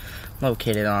States,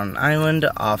 located on an island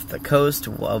off the coast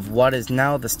of what is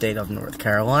now the state of North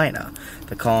Carolina.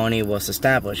 The colony was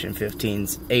established in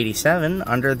 1587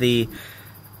 under the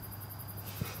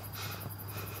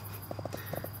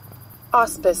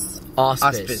auspice.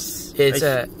 It's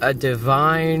a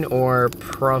divine or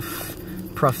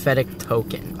prophetic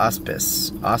token.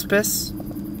 Auspice.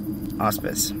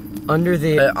 Under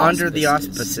the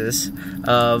auspices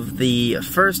of the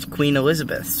first Queen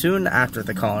Elizabeth, soon after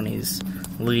the colony's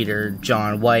leader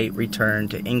John White returned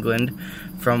to England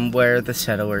from where the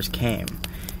settlers came.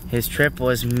 His trip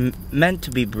was meant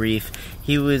to be brief.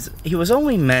 He was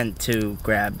only meant to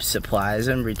grab supplies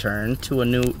and return to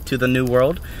the New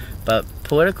World, but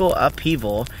political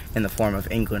upheaval in the form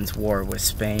of England's war with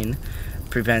Spain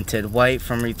prevented White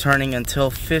from returning until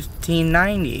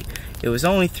 1590. It was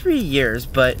only 3 years,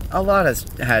 but a lot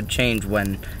had changed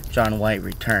when John White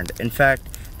returned. In fact,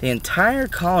 the entire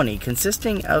colony,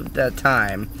 consisting of that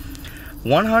time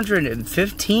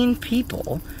 115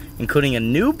 people, including a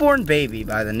newborn baby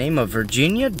by the name of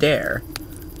Virginia Dare,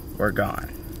 were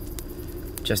gone.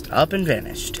 Just up and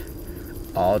vanished.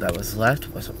 All that was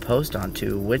left was a post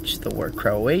onto which the word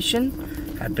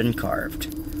Croatian had been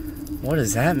carved. What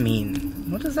does that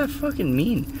mean? What does that fucking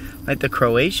mean? Like the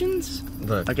Croatians?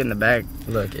 Look. Like in the bag.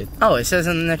 Look. It says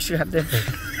in the next chapter.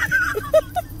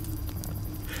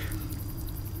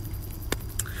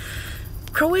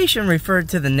 Croatian referred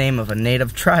to the name of a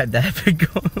native tribe that had been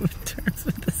going with terms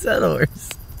with the settlers.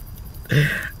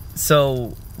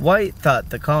 So, White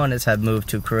thought the colonists had moved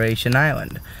to Croatian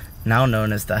Island, now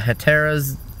known as the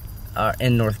Hatteras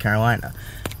in North Carolina.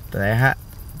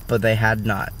 But they had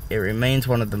not. It remains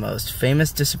one of the most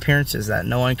famous disappearances that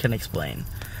no one can explain.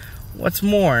 What's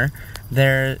more,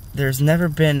 there's never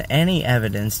been any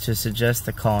evidence to suggest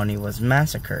the colony was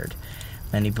massacred.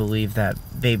 Many believe that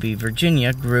baby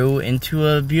Virginia grew into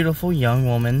a beautiful young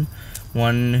woman,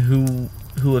 one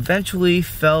who eventually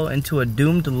fell into a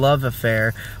doomed love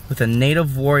affair with a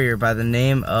native warrior by the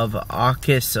name of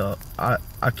Akisco.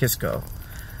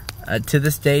 To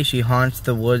this day, she haunts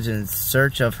the woods in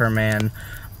search of her man,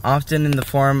 often in the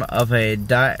form of a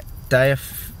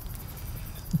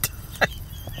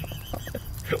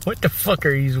What the fuck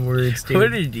are these words, dude?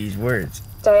 What are these words?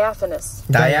 Diaphanous.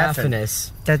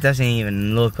 That doesn't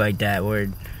even look like that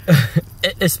word.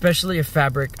 Especially a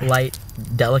fabric light,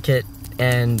 delicate,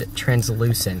 and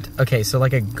translucent. Okay, so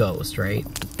like a ghost, right?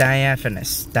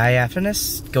 Diaphanous.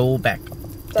 Go back.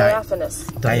 Diaphanous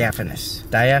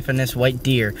white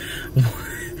deer.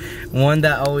 One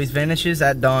that always vanishes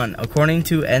at dawn. According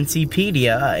to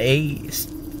Encyclopedia, a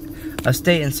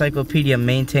state encyclopedia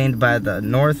maintained by the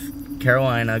North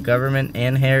Carolina Government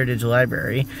and Heritage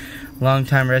Library,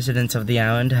 longtime residents of the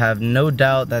island have no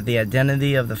doubt that the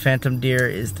identity of the phantom deer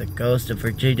is the ghost of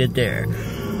Virginia Dare.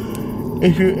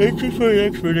 If you're interested for an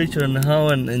explanation on how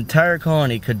an entire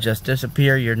colony could just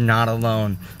disappear, you're not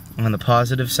alone. On the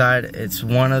positive side, it's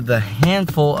one of the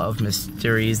handful of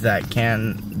mysteries that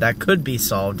could be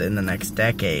solved in the next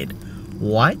decade.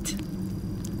 What?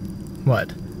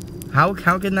 What? How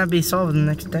can that be solved in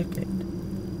the next decade?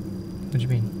 What do you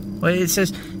mean? Well, it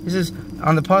says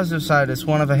on the positive side, it's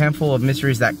one of a handful of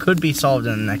mysteries that could be solved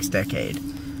in the next decade.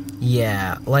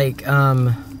 Yeah, like,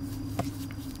 I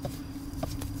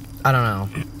don't know.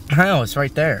 I know, it's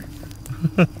right there.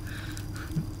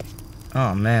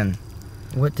 Oh, man.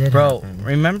 What did happen? What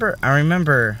did happen?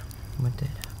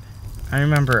 I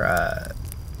remember,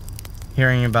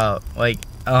 hearing about, like,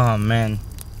 oh, man.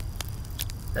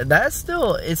 that's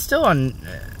still, it's still on,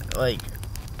 like,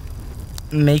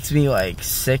 makes me like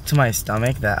sick to my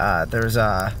stomach that there's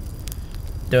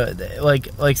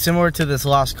like similar to this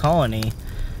lost colony,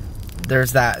 there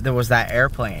was that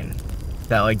airplane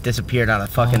that like disappeared out of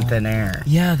fucking thin air.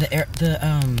 Yeah,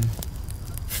 the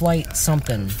flight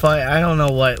something. I don't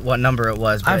know what number it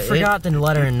was, but I forgot the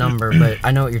letter and number, but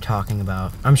I know what you're talking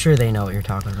about. I'm sure they know what you're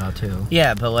talking about too.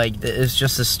 Yeah, but like it's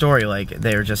just a story, like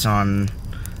they were just on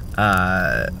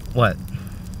what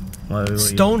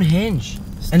Stonehenge.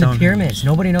 And the pyramids.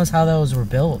 Nobody knows how those were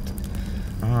built.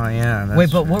 Oh yeah. That's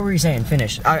Wait, but what were you saying?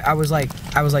 Finish. I was like,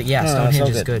 yeah, Stonehenge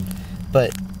is good.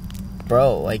 But,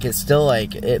 bro, like it's still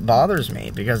like it bothers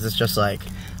me because it's just like,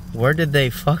 where did they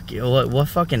what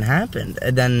fucking happened?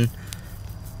 And then,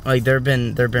 like there've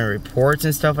been reports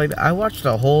and stuff like that. I watched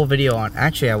a whole video on.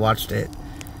 Actually, I watched it.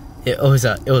 It was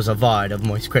a VOD of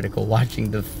Moist Critical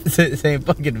watching the same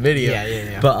fucking video.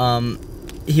 Yeah. But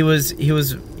he was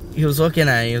looking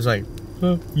at it. He was like,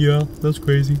 yeah, that's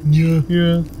crazy.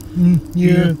 Yeah.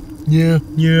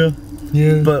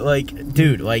 But like,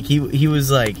 dude, like he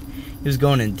was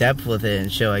going in depth with it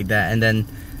and shit like that. And then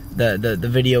the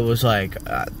video was like,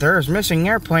 there's missing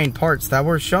airplane parts that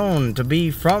were shown to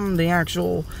be from the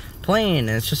actual plane.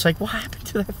 And it's just like, what happened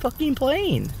to that fucking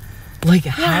plane? Like,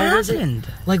 how was it?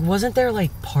 Like, wasn't there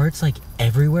like parts like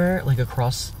everywhere, like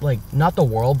across, like not the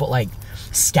world, but like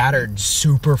scattered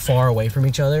super far away from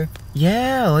each other?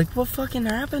 Yeah, like what fucking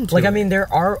happened to Like, it? I mean,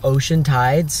 there are ocean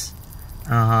tides,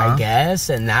 I guess,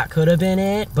 and that could have been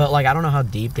it. But like, I don't know how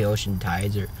deep the ocean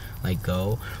tides are like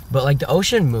go. But like, the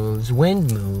ocean moves,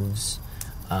 wind moves,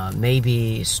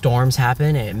 maybe storms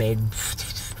happen, and it made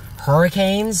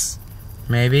hurricanes.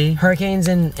 Maybe hurricanes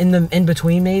in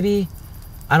between. Maybe,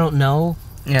 I don't know.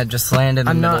 Yeah, just land in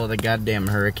the middle of the goddamn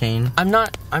hurricane. I'm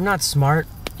not smart,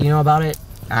 you know, about it.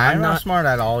 I'm not smart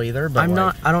at all either, but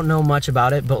I don't know much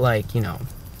about it, but like, you know,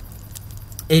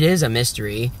 it is a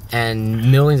mystery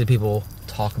and millions of people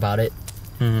talk about it.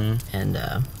 And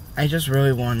I just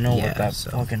really want to know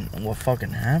what fucking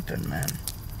happened, man.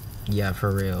 Yeah,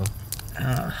 for real.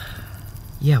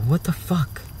 Yeah, what the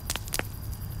fuck?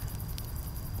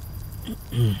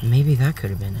 Maybe that could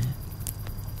have been it.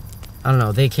 I don't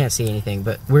know, they can't see anything,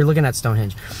 but we're looking at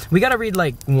Stonehenge. We gotta read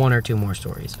like 1 or 2 more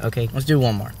stories, okay? Let's do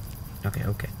one more.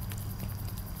 Okay.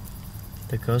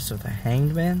 The ghost of the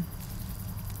hanged man?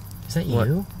 Is that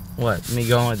you? What? Me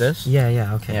going with this?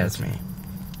 Yeah, okay. Yeah, it's me.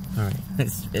 Alright.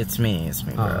 It's me,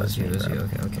 bro. Oh, it's you.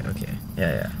 Okay.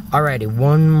 Yeah. Alrighty,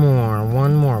 one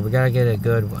more. We gotta get a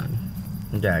good one.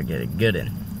 We gotta get a good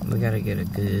one.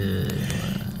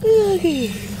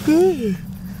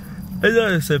 I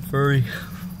thought it said furry.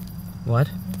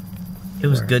 What? It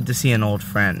was good to see an old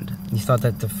friend. You thought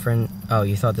that the friend... Oh,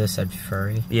 you thought this said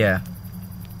furry? Yeah.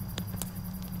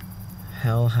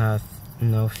 Hell hath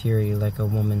no fury like a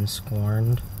woman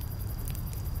scorned.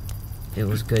 It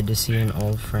was good to see an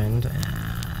old friend.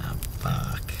 Ah,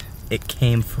 fuck. It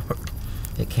came for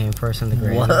us in the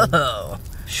graveyard. Whoa.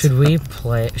 Should we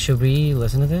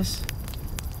listen to this?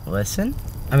 Listen?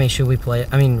 I mean, should we play it?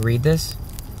 I mean, read this?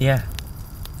 Yeah.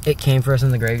 It came for us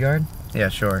in the graveyard? Yeah,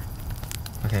 sure.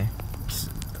 Okay.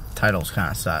 Title's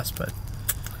kind of sus, but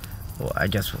well, I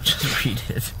guess we'll just read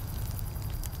it.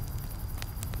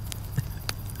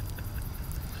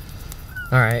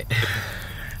 Alright.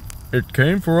 It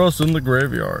came for us in the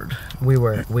graveyard. We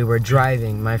were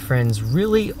driving my friend's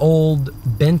really old,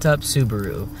 bent-up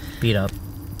Subaru. Beat up.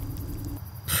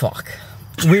 Fuck.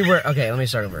 Okay, let me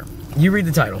start over. You read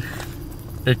the title.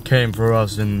 It came for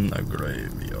us in the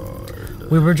graveyard.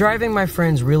 We were driving my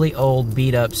friend's really old,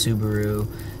 beat-up Subaru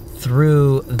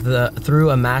through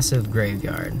a massive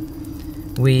graveyard.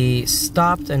 We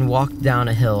stopped and walked down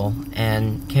a hill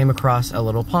and came across a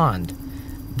little pond.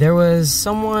 There was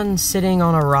someone sitting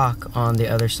on a rock on the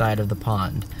other side of the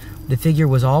pond. The figure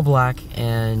was all black,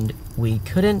 and we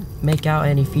couldn't make out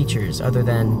any features other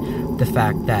than the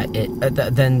fact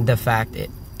that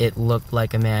it looked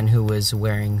like a man who was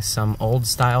wearing some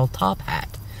old-style top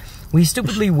hat. We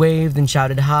stupidly waved and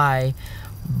shouted hi.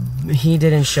 He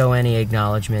didn't show any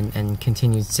acknowledgement and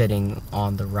continued sitting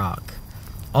on the rock.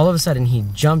 All of a sudden, he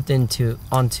jumped to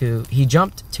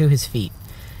his feet,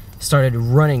 started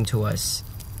running to us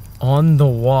on the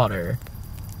water,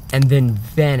 and then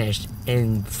vanished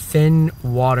in thin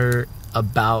water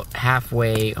about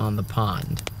halfway on the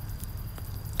pond.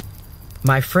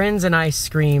 My friends and I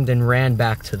screamed and ran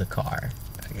back to the car.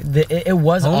 It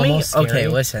was almost scary. Okay,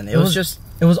 listen, it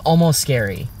was almost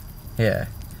scary. Yeah.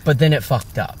 But then it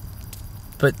fucked up.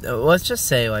 But let's just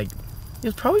say, like, it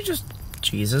was probably just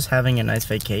Jesus having a nice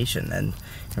vacation, and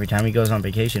every time he goes on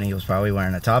vacation, he was probably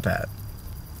wearing a top hat.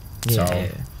 Yeah. So,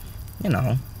 you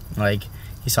know, like,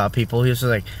 he saw people, he was just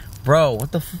like, bro,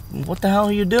 what the hell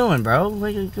are you doing, bro?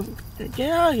 Like,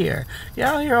 get out here. Get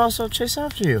out here, also chase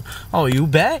after you. Oh, you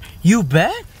bet? You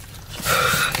bet?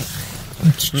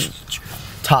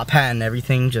 Top hat and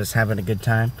everything, just having a good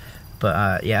time.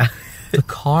 But, yeah. The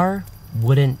car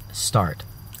wouldn't start.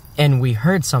 And we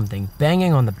heard something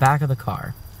banging on the back of the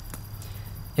car.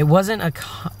 It wasn't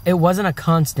a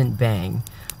constant bang,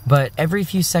 but every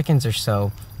few seconds or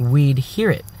so, we'd hear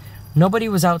it. Nobody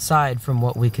was outside from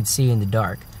what we could see in the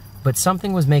dark, but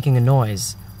something was making a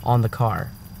noise on the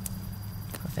car.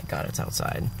 Oh, thank God it's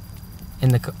outside.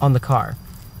 On the car.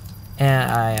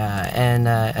 And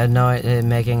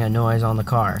making a noise on the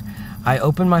car. I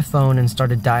opened my phone and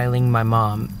started dialing my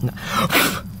mom.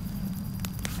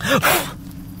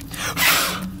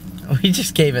 We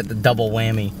just gave it the double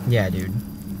whammy. Yeah, dude.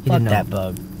 He Fuck didn't know. that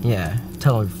bug. Yeah,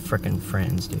 tell our frickin'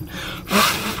 friends, dude.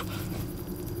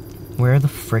 Where the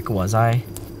frick was I?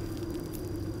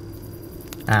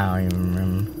 I don't even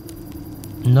remember.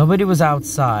 Nobody was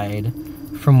outside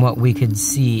from what we could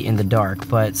see in the dark,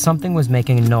 but something was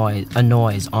making a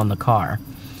noise on the car.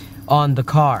 On the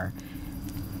car.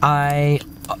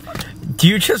 Do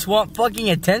you just want fucking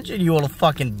attention, you little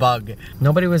fucking bug?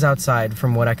 Nobody was outside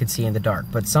from what I could see in the dark,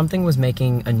 but something was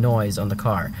making a noise on the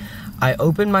car. I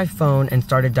opened my phone and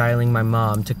started dialing my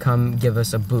mom to come give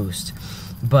us a boost,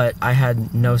 but I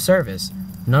had no service.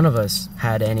 None of us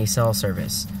had any cell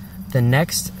service. The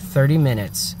next 30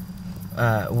 minutes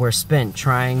were spent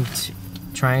trying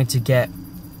to get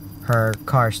her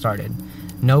car started.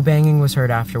 No banging was heard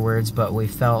afterwards, but we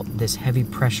felt this heavy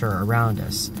pressure around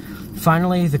us.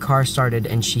 Finally, the car started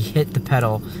and she hit the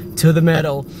pedal to the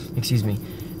metal. Excuse me.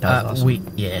 That was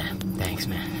awesome. Yeah, thanks,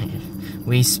 man.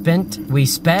 We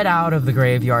sped out of the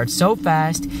graveyard so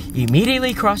fast,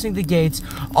 immediately crossing the gates.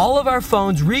 All of our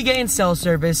phones regained cell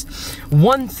service.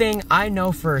 One thing I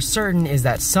know for certain is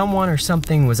that someone or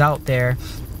something was out there,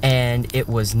 and it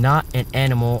was not an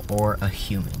animal or a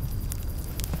human.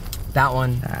 That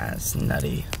one... That's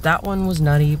nutty. That one was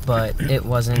nutty, but it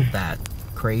wasn't that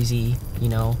crazy, you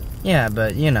know? Yeah,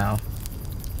 but, you know,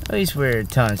 at least we're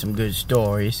telling some good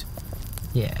stories.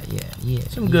 Yeah.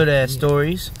 Some good-ass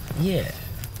stories. Yeah.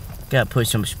 Gotta put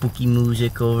some spooky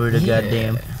music over the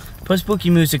goddamn... Put spooky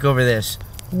music over this.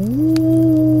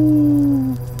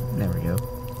 Ooh. There we go.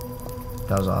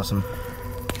 That was awesome.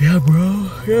 Yeah, bro.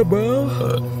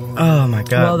 Oh, my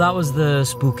God. Well, that was the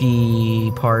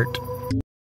spooky part.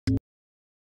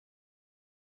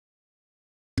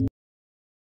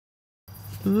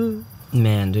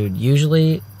 Man, dude,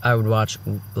 usually I would watch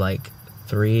like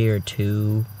 3 or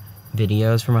 2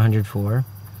 videos from 104.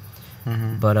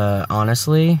 But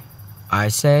honestly, I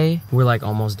say we're like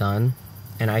almost done.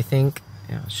 And I think,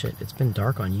 oh shit, it's been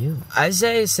dark on you. I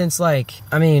say since like,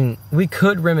 I mean, we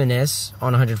could reminisce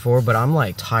on 104, but I'm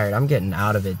like tired. I'm getting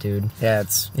out of it, dude. Yeah,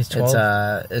 it's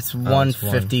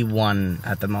 1:51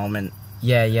 at the moment.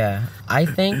 Yeah. I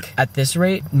think at this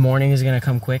rate, morning is gonna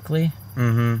come quickly. You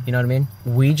know what I mean?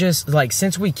 We just, like,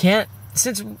 since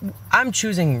I'm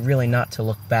choosing really not to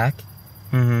look back.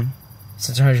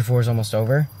 Since 104 is almost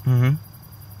over. You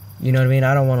know what I mean?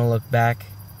 I don't want to look back.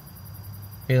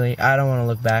 Really, I don't want to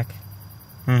look back.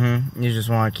 You just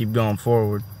want to keep going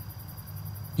forward.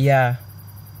 Yeah.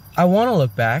 I want to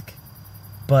look back,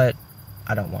 but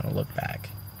I don't want to look back.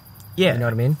 Yeah. You know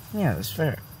what I mean? Yeah, that's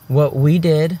fair. What we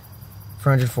did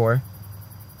for 104,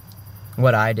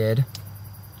 what I did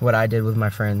with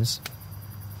my friends,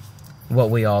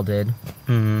 what we all did,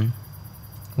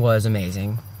 was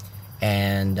amazing.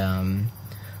 And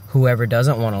whoever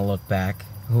doesn't want to look back,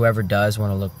 whoever does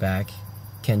want to look back,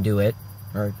 can do it,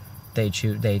 or they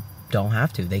don't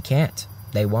have to. They can't.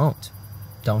 They won't.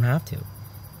 Don't have to.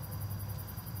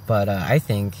 But I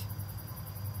think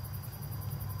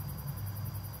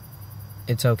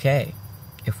it's okay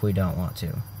if we don't want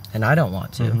to, and I don't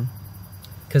want to.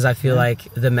 Because I feel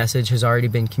like the message has already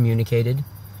been communicated.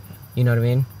 You know what I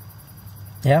mean?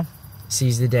 Yeah.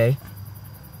 Seize the day.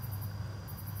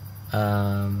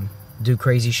 Do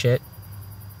crazy shit.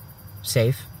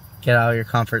 Safe. Get out of your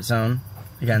comfort zone.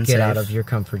 Again, Get out of your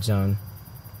comfort zone.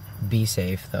 Be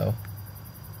safe, though.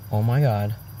 Oh my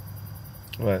God.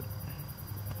 What?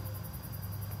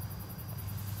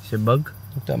 Is it a bug?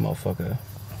 Look at that motherfucker.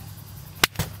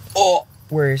 Oh!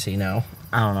 Where is he now?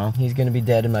 I don't know. He's gonna be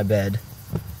dead in my bed.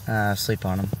 Sleep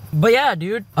on him. But yeah,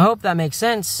 dude, I hope that makes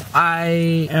sense.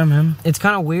 It's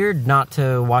kind of weird not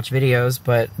to watch videos,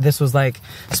 but this was like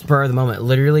spur of the moment.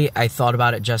 Literally, I thought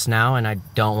about it just now, and I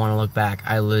don't want to look back.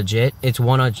 I legit, it's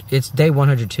day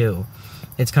 102.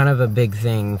 It's kind of a big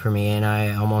thing for me, and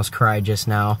I almost cried just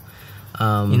now.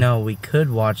 You know, we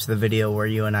could watch the video where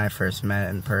you and I first met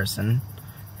in person,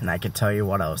 and I could tell you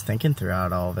what I was thinking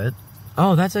throughout all of it.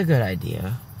 Oh, that's a good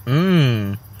idea.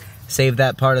 Save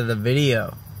that part of the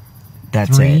video.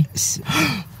 That's it.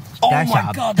 Oh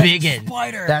my god, that's a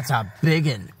spider. That's a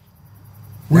biggin.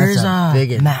 Where's a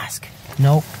biggin? Mask?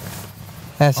 Nope.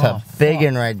 That's a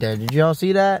biggin right there. Did y'all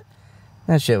see that?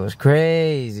 That shit was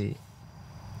crazy.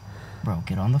 Bro,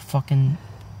 get on the fucking...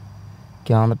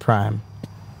 Get on the prime.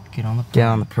 Get on the prime. Get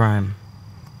on the prime.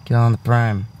 Get on the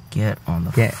prime. Get on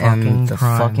the Get fucking in the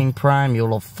prime. fucking prime, you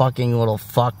little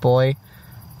fuck boy.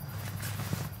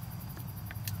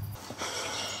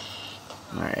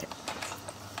 Alright.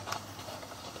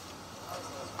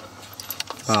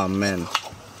 Oh man.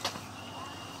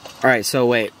 Alright, so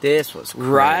wait. This was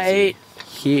crazy.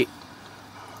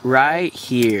 Right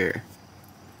here.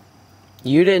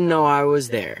 You didn't know I was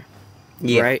there.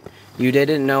 Yeah. Right? You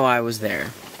didn't know I was there.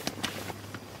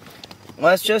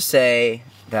 Let's just say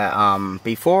that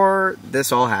before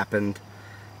this all happened,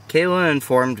 Kayla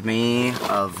informed me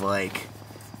of like,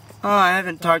 oh, I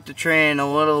haven't talked to Trey in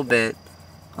a little bit.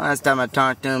 Last time I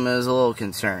talked to him, it was a little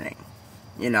concerning,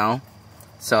 you know?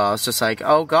 So I was just like,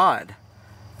 oh god.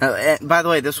 And by the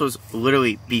way, this was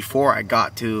literally before I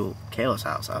got to Kayla's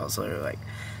house. I was literally like,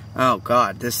 oh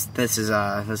god, this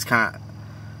kind of...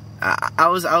 I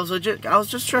was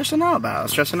just stressing out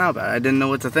about it. I didn't know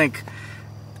what to think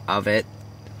of it.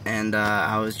 And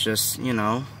I was just, you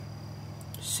know,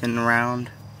 sitting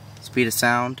around, speed of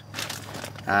sound,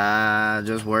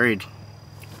 just worried.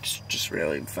 Just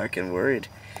really fucking worried.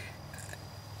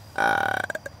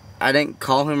 I didn't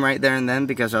call him right there and then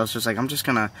because I was just like, I'm just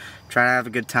gonna try to have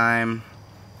a good time.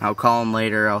 I'll call him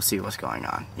later. I'll see what's going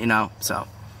on, you know? So,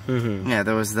 yeah,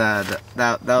 there was that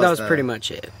was pretty much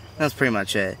it. That was pretty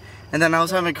much it. And then I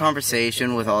was having a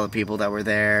conversation with all the people that were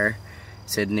there.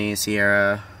 Sydney,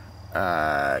 Sierra,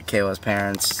 Kayla's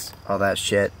parents, all that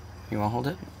shit. You wanna hold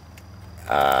it?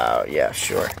 Yeah,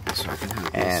 sure. So I can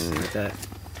have And, this like that.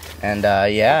 and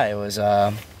yeah, it was,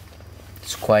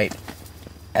 it's quite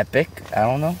epic. I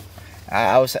don't know.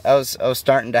 I was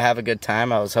starting to have a good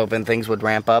time. I was hoping things would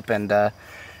ramp up, and,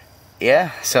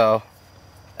 yeah, so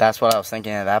that's what I was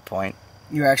thinking at that point.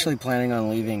 You're actually planning on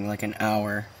leaving like an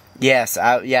hour. Yes,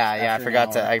 I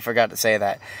forgot to say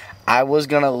that. I was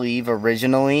gonna leave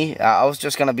originally. I was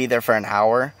just gonna be there for an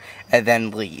hour and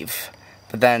then leave.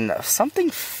 But then something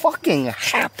fucking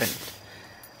happened.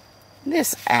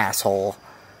 This asshole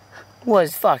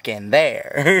was fucking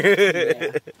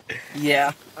there.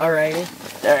 Yeah. Alright,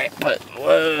 but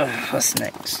what's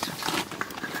next?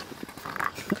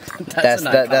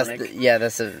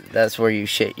 That's where you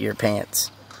shit your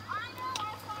pants.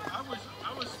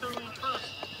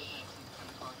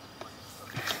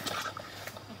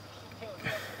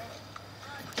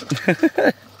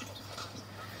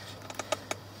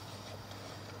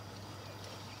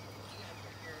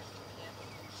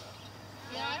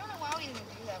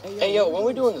 Hey, yo, when are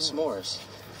we doing the s'mores?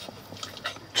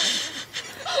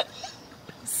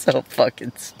 So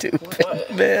fucking stupid,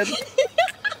 man.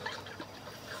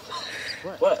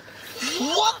 What? What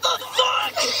the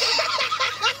fuck?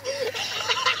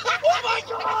 Oh my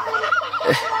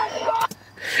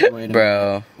god!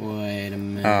 Bro. Wait a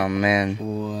minute. Oh man.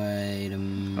 Wait a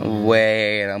minute.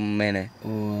 Wait a minute.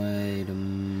 Wait a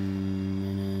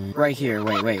minute. Right here.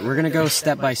 Wait. We're gonna go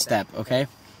step by step, okay?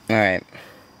 Alright.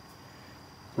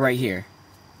 Right here.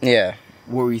 Yeah.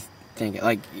 What were you thinking?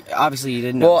 Like, obviously you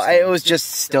didn't know. Well, it was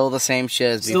just still the same shit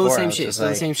as before. Still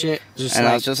the same shit. Just and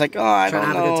like, I was just like, oh, I don't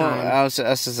trying to know. have a good time. I was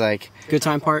just like... Good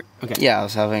time part? Okay. Yeah, I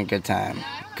was having a good time.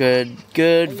 Good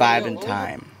vibe and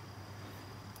time.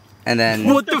 And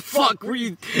then... What the fuck were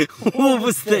you... What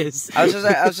was this? I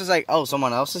was just like, oh,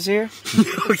 someone else is here?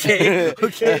 Okay.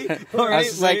 All right, I was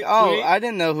just like, oh, I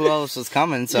didn't know who else was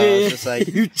coming, so I was just like...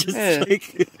 You just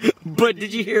like... But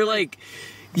did you hear, like...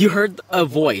 You heard a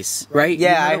voice, right?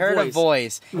 Yeah, I heard a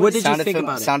voice. What did you think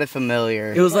about it? Sounded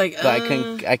familiar. It was like, but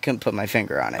I couldn't put my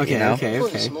finger on it. Okay, you know? okay.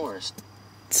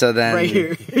 So then, right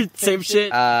here, same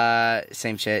shit.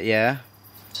 Same shit. Yeah.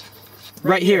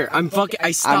 Right here,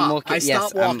 I stopped. I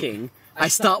stopped walking. I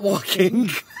stopped walking.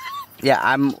 Yeah,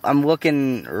 I'm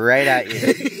looking right at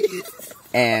you,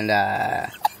 and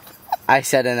I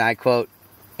said, and I quote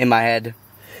in my head,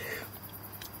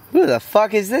 "Who the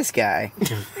fuck is this guy?"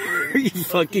 Are you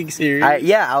fucking serious?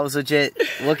 Yeah, I was legit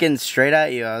looking straight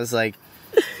at you. I was like,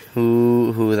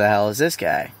 who the hell is this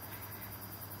guy?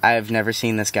 I've never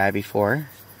seen this guy before.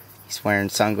 He's wearing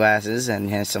sunglasses and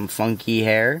has some funky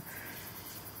hair.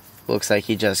 Looks like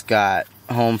he just got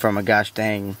home from a gosh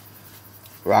dang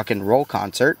rock and roll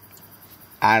concert.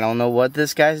 I don't know what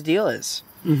this guy's deal is.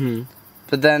 Mm-hmm.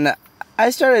 But then I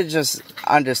started just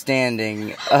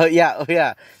understanding. Oh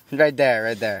yeah, right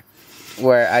there,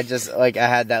 where I just like I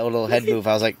had that little head move.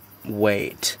 I was like,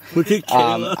 wait.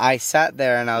 I sat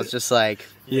there and I was just like,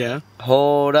 yeah.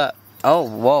 Hold up. Oh,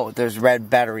 whoa. There's red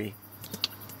battery.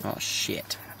 Oh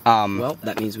shit. Well,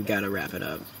 that means we gotta wrap it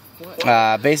up.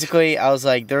 Basically, I was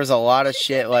like, there's a lot of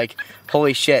shit. Like,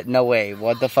 holy shit, no way.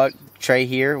 What the fuck? Trey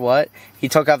here? What? He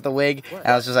took off the wig, and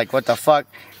I was just like, what the fuck?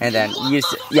 And then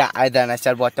I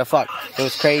said, what the fuck? It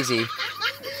was crazy.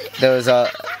 There was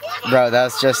bro, that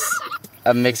was just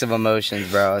a mix of emotions,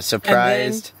 bro. I was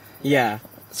surprised. Yeah.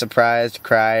 Surprised,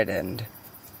 cried, and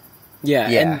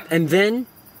yeah. And then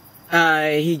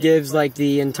he gives like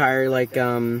the entire like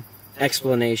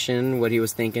explanation, what he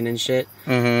was thinking and shit.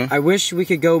 I wish we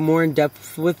could go more in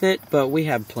depth with it, but we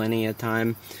have plenty of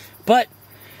time. But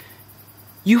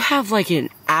you have like an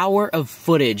hour of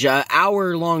footage, an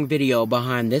hour-long video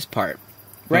behind this part,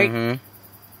 right?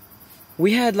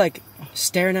 We had like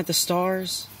staring at the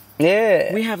stars.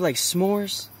 Yeah. We have like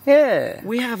s'mores. Yeah.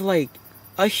 We have like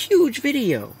a huge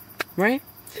video, right?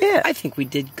 Yeah. I think we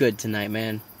did good tonight,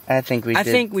 man. I think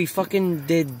we fucking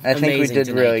did amazing. I think we did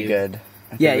tonight, really dude. good.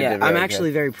 Yeah. I'm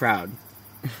actually very proud.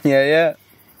 Yeah.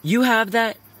 You have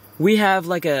that. We have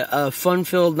like a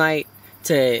fun-filled night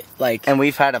to like. And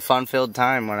we've had a fun-filled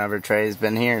time whenever Trey's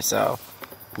been here, so.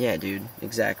 Yeah, dude.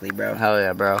 Exactly, bro. Hell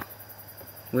yeah, bro.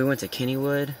 We went to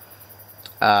Kennywood.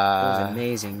 It was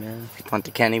amazing, man. Went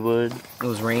to Kennywood. It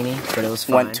was rainy, but it was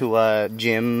fun. Went to a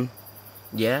gym.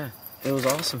 Yeah, it was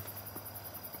awesome.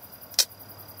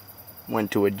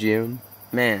 Went to a gym.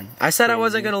 Man, I said I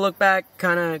wasn't gonna look back,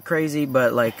 kind of crazy,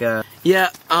 but like,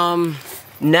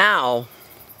 now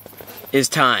is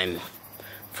time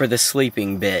for the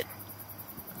sleeping bit.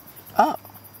 Oh,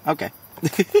 okay.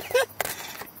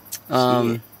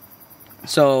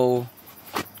 So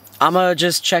I'm gonna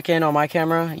just check in on my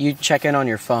camera. You check in on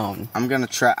your phone. I'm gonna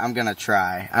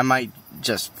try. I might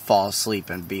just fall asleep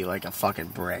and be like a fucking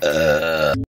brick.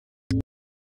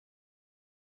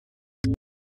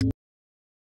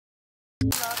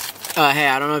 Hey,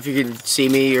 I don't know if you can see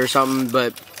me or something,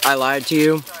 but I lied to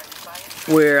you.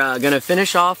 We're gonna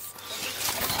finish off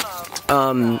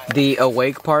the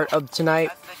awake part of tonight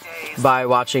by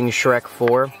watching Shrek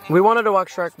 4. We wanted to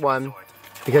watch Shrek 1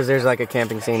 because there's like a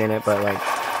camping scene in it, but like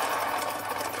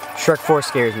Shrek 4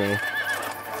 scares me.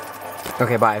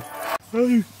 Okay, bye.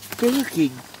 I'm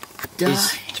fucking dying.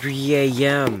 It's 3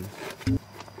 a.m.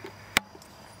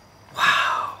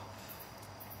 Wow.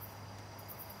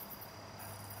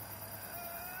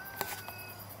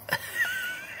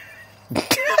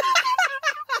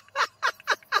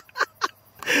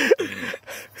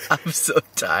 I'm so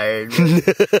tired.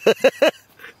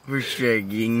 We're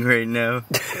shaking right now.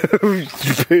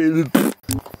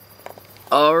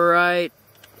 Alright,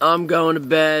 I'm going to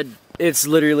bed. It's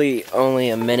literally only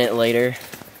a minute later.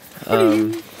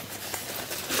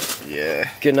 Yeah.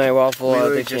 Good night,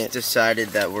 Waffle. We just decided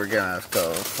that we're gonna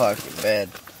go fucking bed.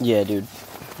 Yeah, dude.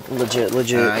 Legit.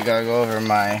 I gotta go over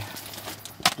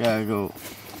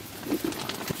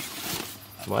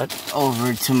What?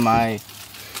 Over to my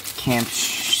camp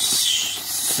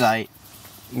site.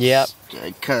 Yep.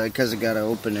 Cause I gotta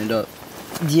open it up.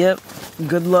 Yep.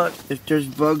 Good luck. If there's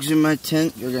bugs in my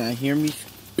tent, you're gonna hear me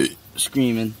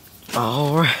screaming.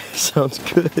 Alright, sounds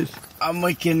good. I'm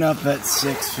waking up at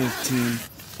 6:15.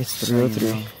 It's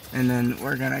 3:03. And then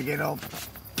we're gonna get all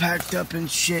packed up and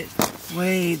shit.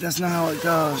 Wait, that's not how it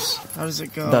goes. How does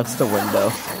it go? That's the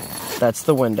window. That's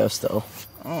the window still.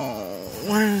 Oh,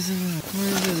 where is it?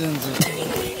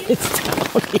 It's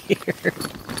down here.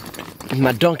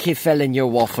 My donkey fell in your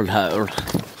waffle hole.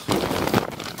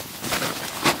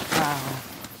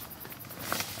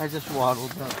 I just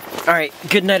waddled up. Alright,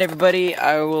 good night everybody.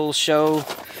 I will show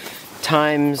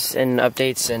times and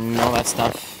updates and all that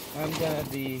stuff. I'm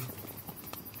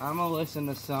gonna listen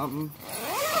to something.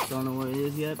 Don't know what it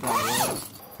is yet, but I will.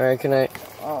 Alright, good night.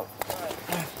 Oh,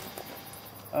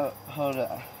 hold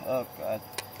on. Oh, God.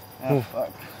 Oh,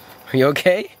 fuck. Are you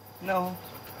okay? No.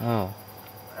 Oh.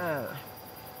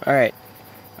 Alright.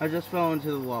 I just fell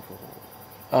into the waffle hole.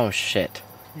 Oh, shit.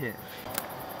 Yeah.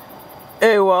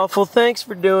 Hey, Waffle, thanks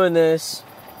for doing this.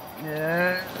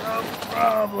 Yeah, no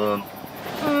problem.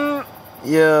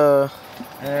 Yeah.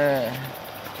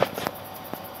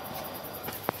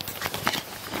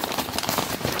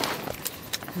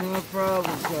 No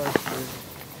problem, Custer.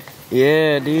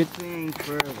 Yeah, dude. Thing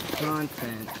for the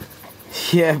content.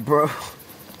 Yeah, bro.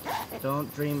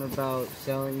 Don't dream about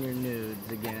selling your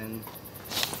nudes again.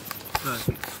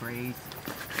 Fucking crazy.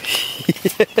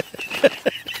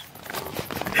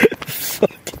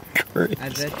 Fucking crazy. I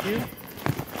bet you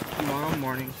tomorrow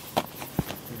morning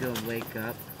gonna wake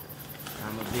up.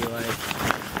 I'm gonna be like,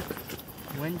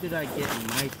 when did I get in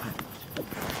my tent?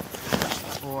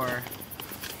 Or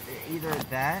either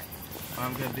that, or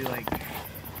I'm gonna be like,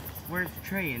 where's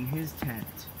Trey in his tent?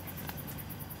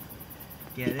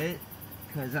 Get it?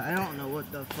 Because I don't know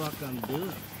what the fuck I'm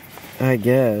doing. I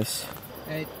guess.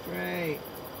 Hey, Trey.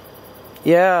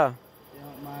 Yeah. You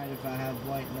don't mind if I have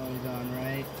white noise on,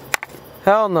 right?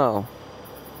 Hell no.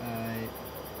 Alright.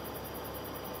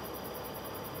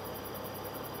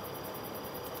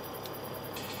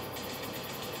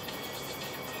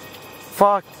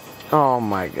 Fuck. Oh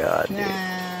my god, dude. Nah,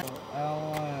 I don't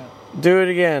wanna. Do it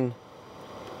again.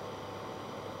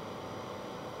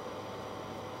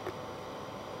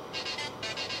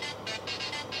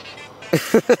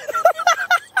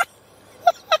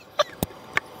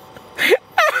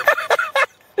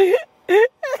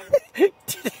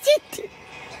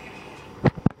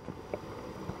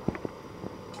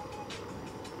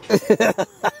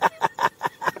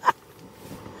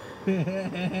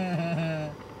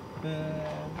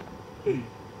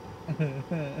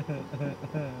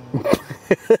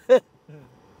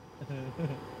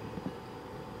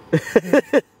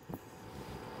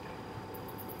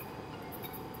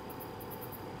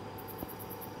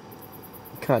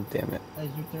 God damn it. As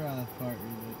you throw out a fart,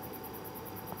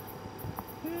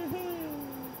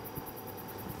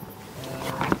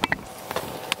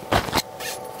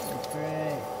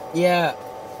 Trey. Yeah.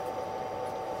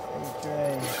 Hey,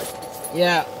 Trey.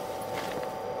 Yeah.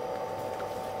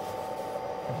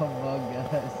 Among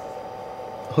Us.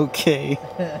 Okay. I'm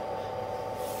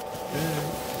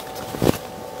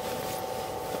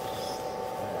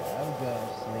going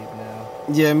to sleep now.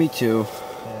 Yeah, me too.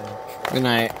 Yeah. Good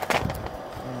night.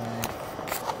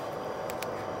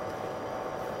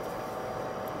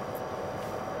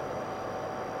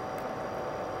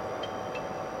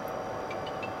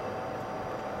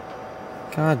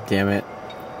 God damn it.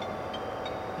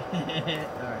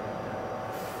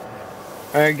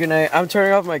 Alright, good night. I'm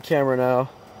turning off my camera now.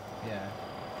 Yeah.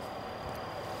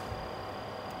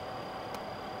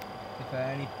 If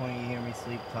at any point you hear me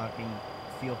sleep talking,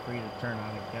 feel free to turn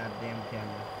on the goddamn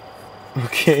camera.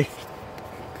 Okay.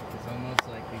 Because I'll most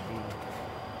likely be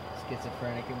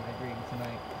schizophrenic in my dream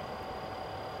tonight.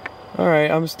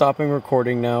 Alright, I'm stopping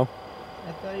recording now.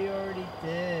 I thought you already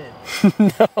did.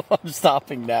 No, I'm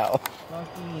stopping now.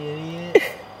 Fucking idiot.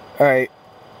 Alright.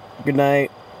 Good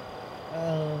night.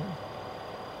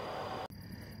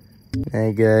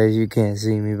 Hey guys, you can't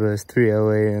see me, but it's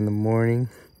 3:08 in the morning.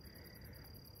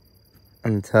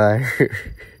 I'm tired.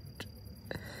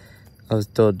 I was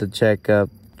told to check up.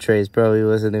 Trey's probably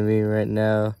listening to me right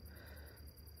now.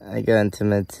 I got into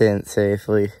my tent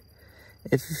safely.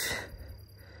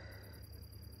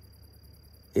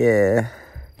 Yeah.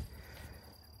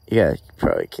 You guys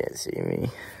probably can't see me.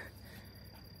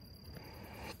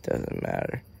 Doesn't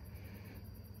matter.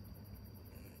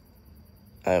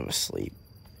 I'm asleep.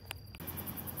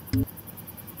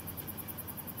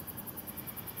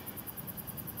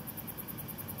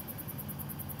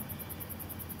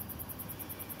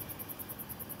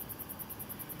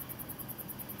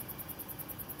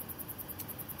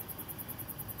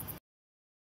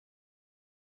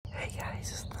 Hey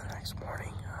guys, it's the next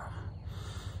morning.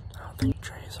 I don't think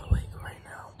Trey is awake right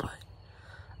now, but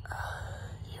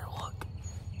here, look.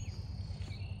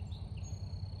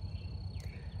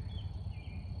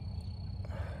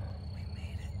 We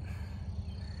made it.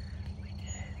 We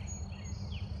did it.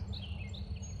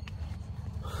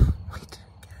 We did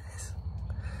it, guys.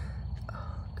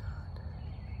 Oh god.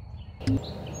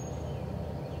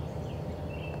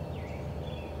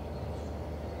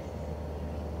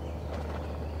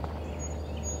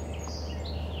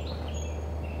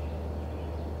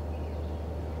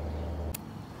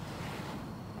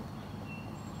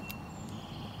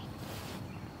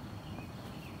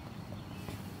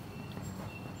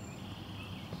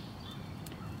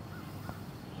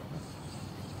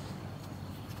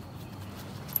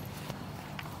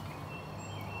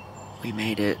 We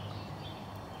made it.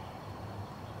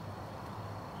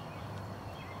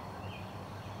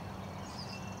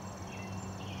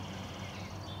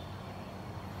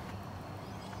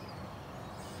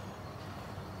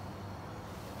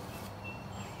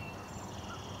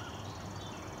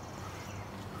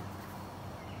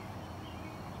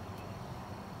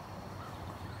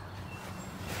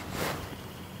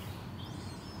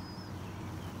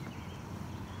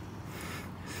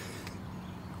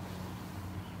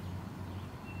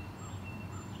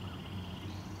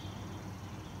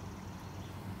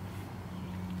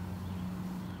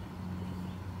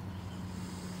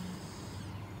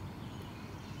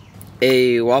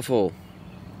 Hey, Waffle.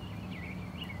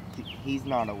 He's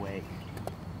not awake.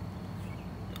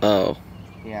 Oh.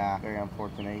 Yeah, very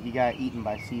unfortunate. He got eaten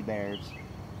by sea bears.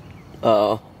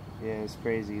 Oh. Yeah, it's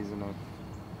crazy, isn't it?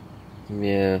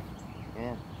 Yeah.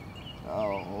 Yeah.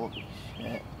 Oh, holy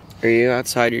shit. Are you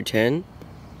outside your tent?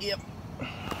 Yep.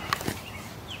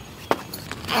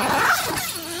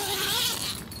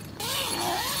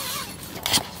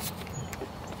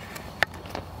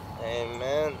 Hey,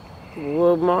 man.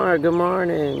 Good morning. Good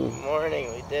morning.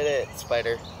 We did it,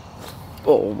 Spider.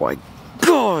 Oh my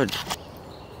God.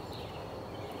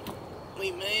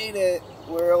 We made it.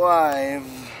 We're alive.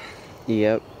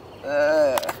 Yep.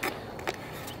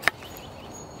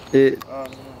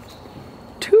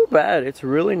 Too bad. It's a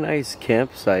really nice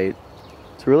campsite.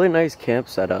 It's a really nice camp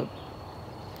setup.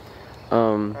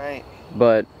 Right.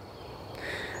 But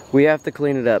we have to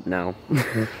clean it up now.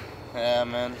 Yeah,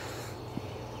 man.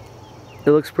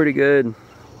 It looks pretty good.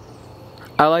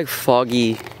 I like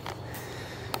foggy.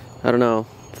 I don't know.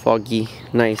 Foggy.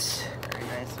 Nice. Very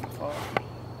nice and foggy.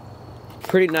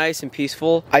 Pretty nice and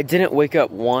peaceful. I didn't wake up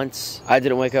once.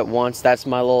 That's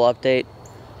my little update.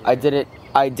 I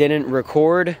didn't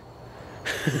record.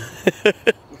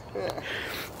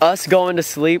 Us going to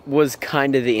sleep was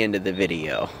kind of the end of the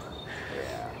video.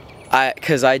 Yeah.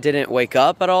 Cause I didn't wake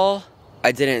up at all.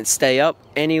 I didn't stay up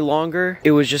any longer.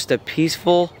 It was just a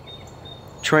peaceful,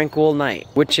 tranquil night,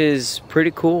 which is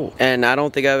pretty cool. And I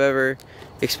don't think I've ever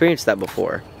experienced that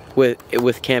before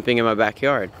with camping in my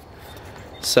backyard.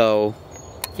 So,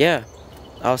 yeah.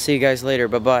 I'll see you guys later.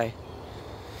 Bye-bye.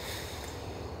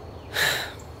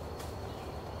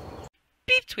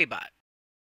 BepTweBot.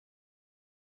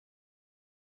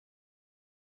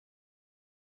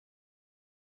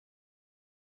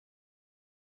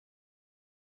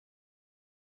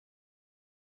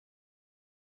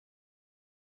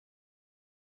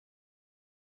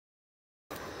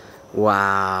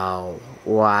 Wow.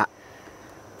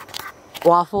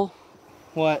 Waffle?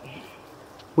 What?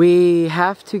 We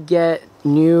have to get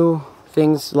new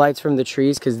lights from the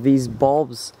trees because these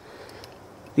bulbs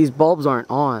aren't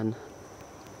on.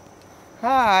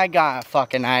 I got a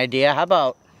fucking idea. How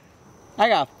about I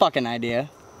got a fucking idea.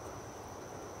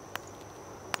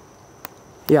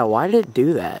 Yeah, why did it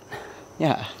do that?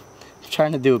 Yeah. I'm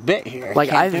trying to do a bit here.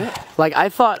 Like I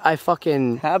thought I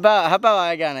fucking How about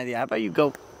I got an idea? How about you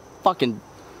go fucking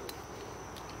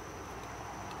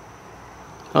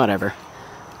whatever.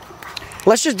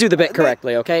 Let's just do the bit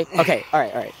correctly, okay? Okay,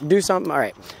 alright. Do something,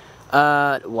 alright.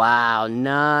 Wow,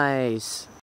 nice.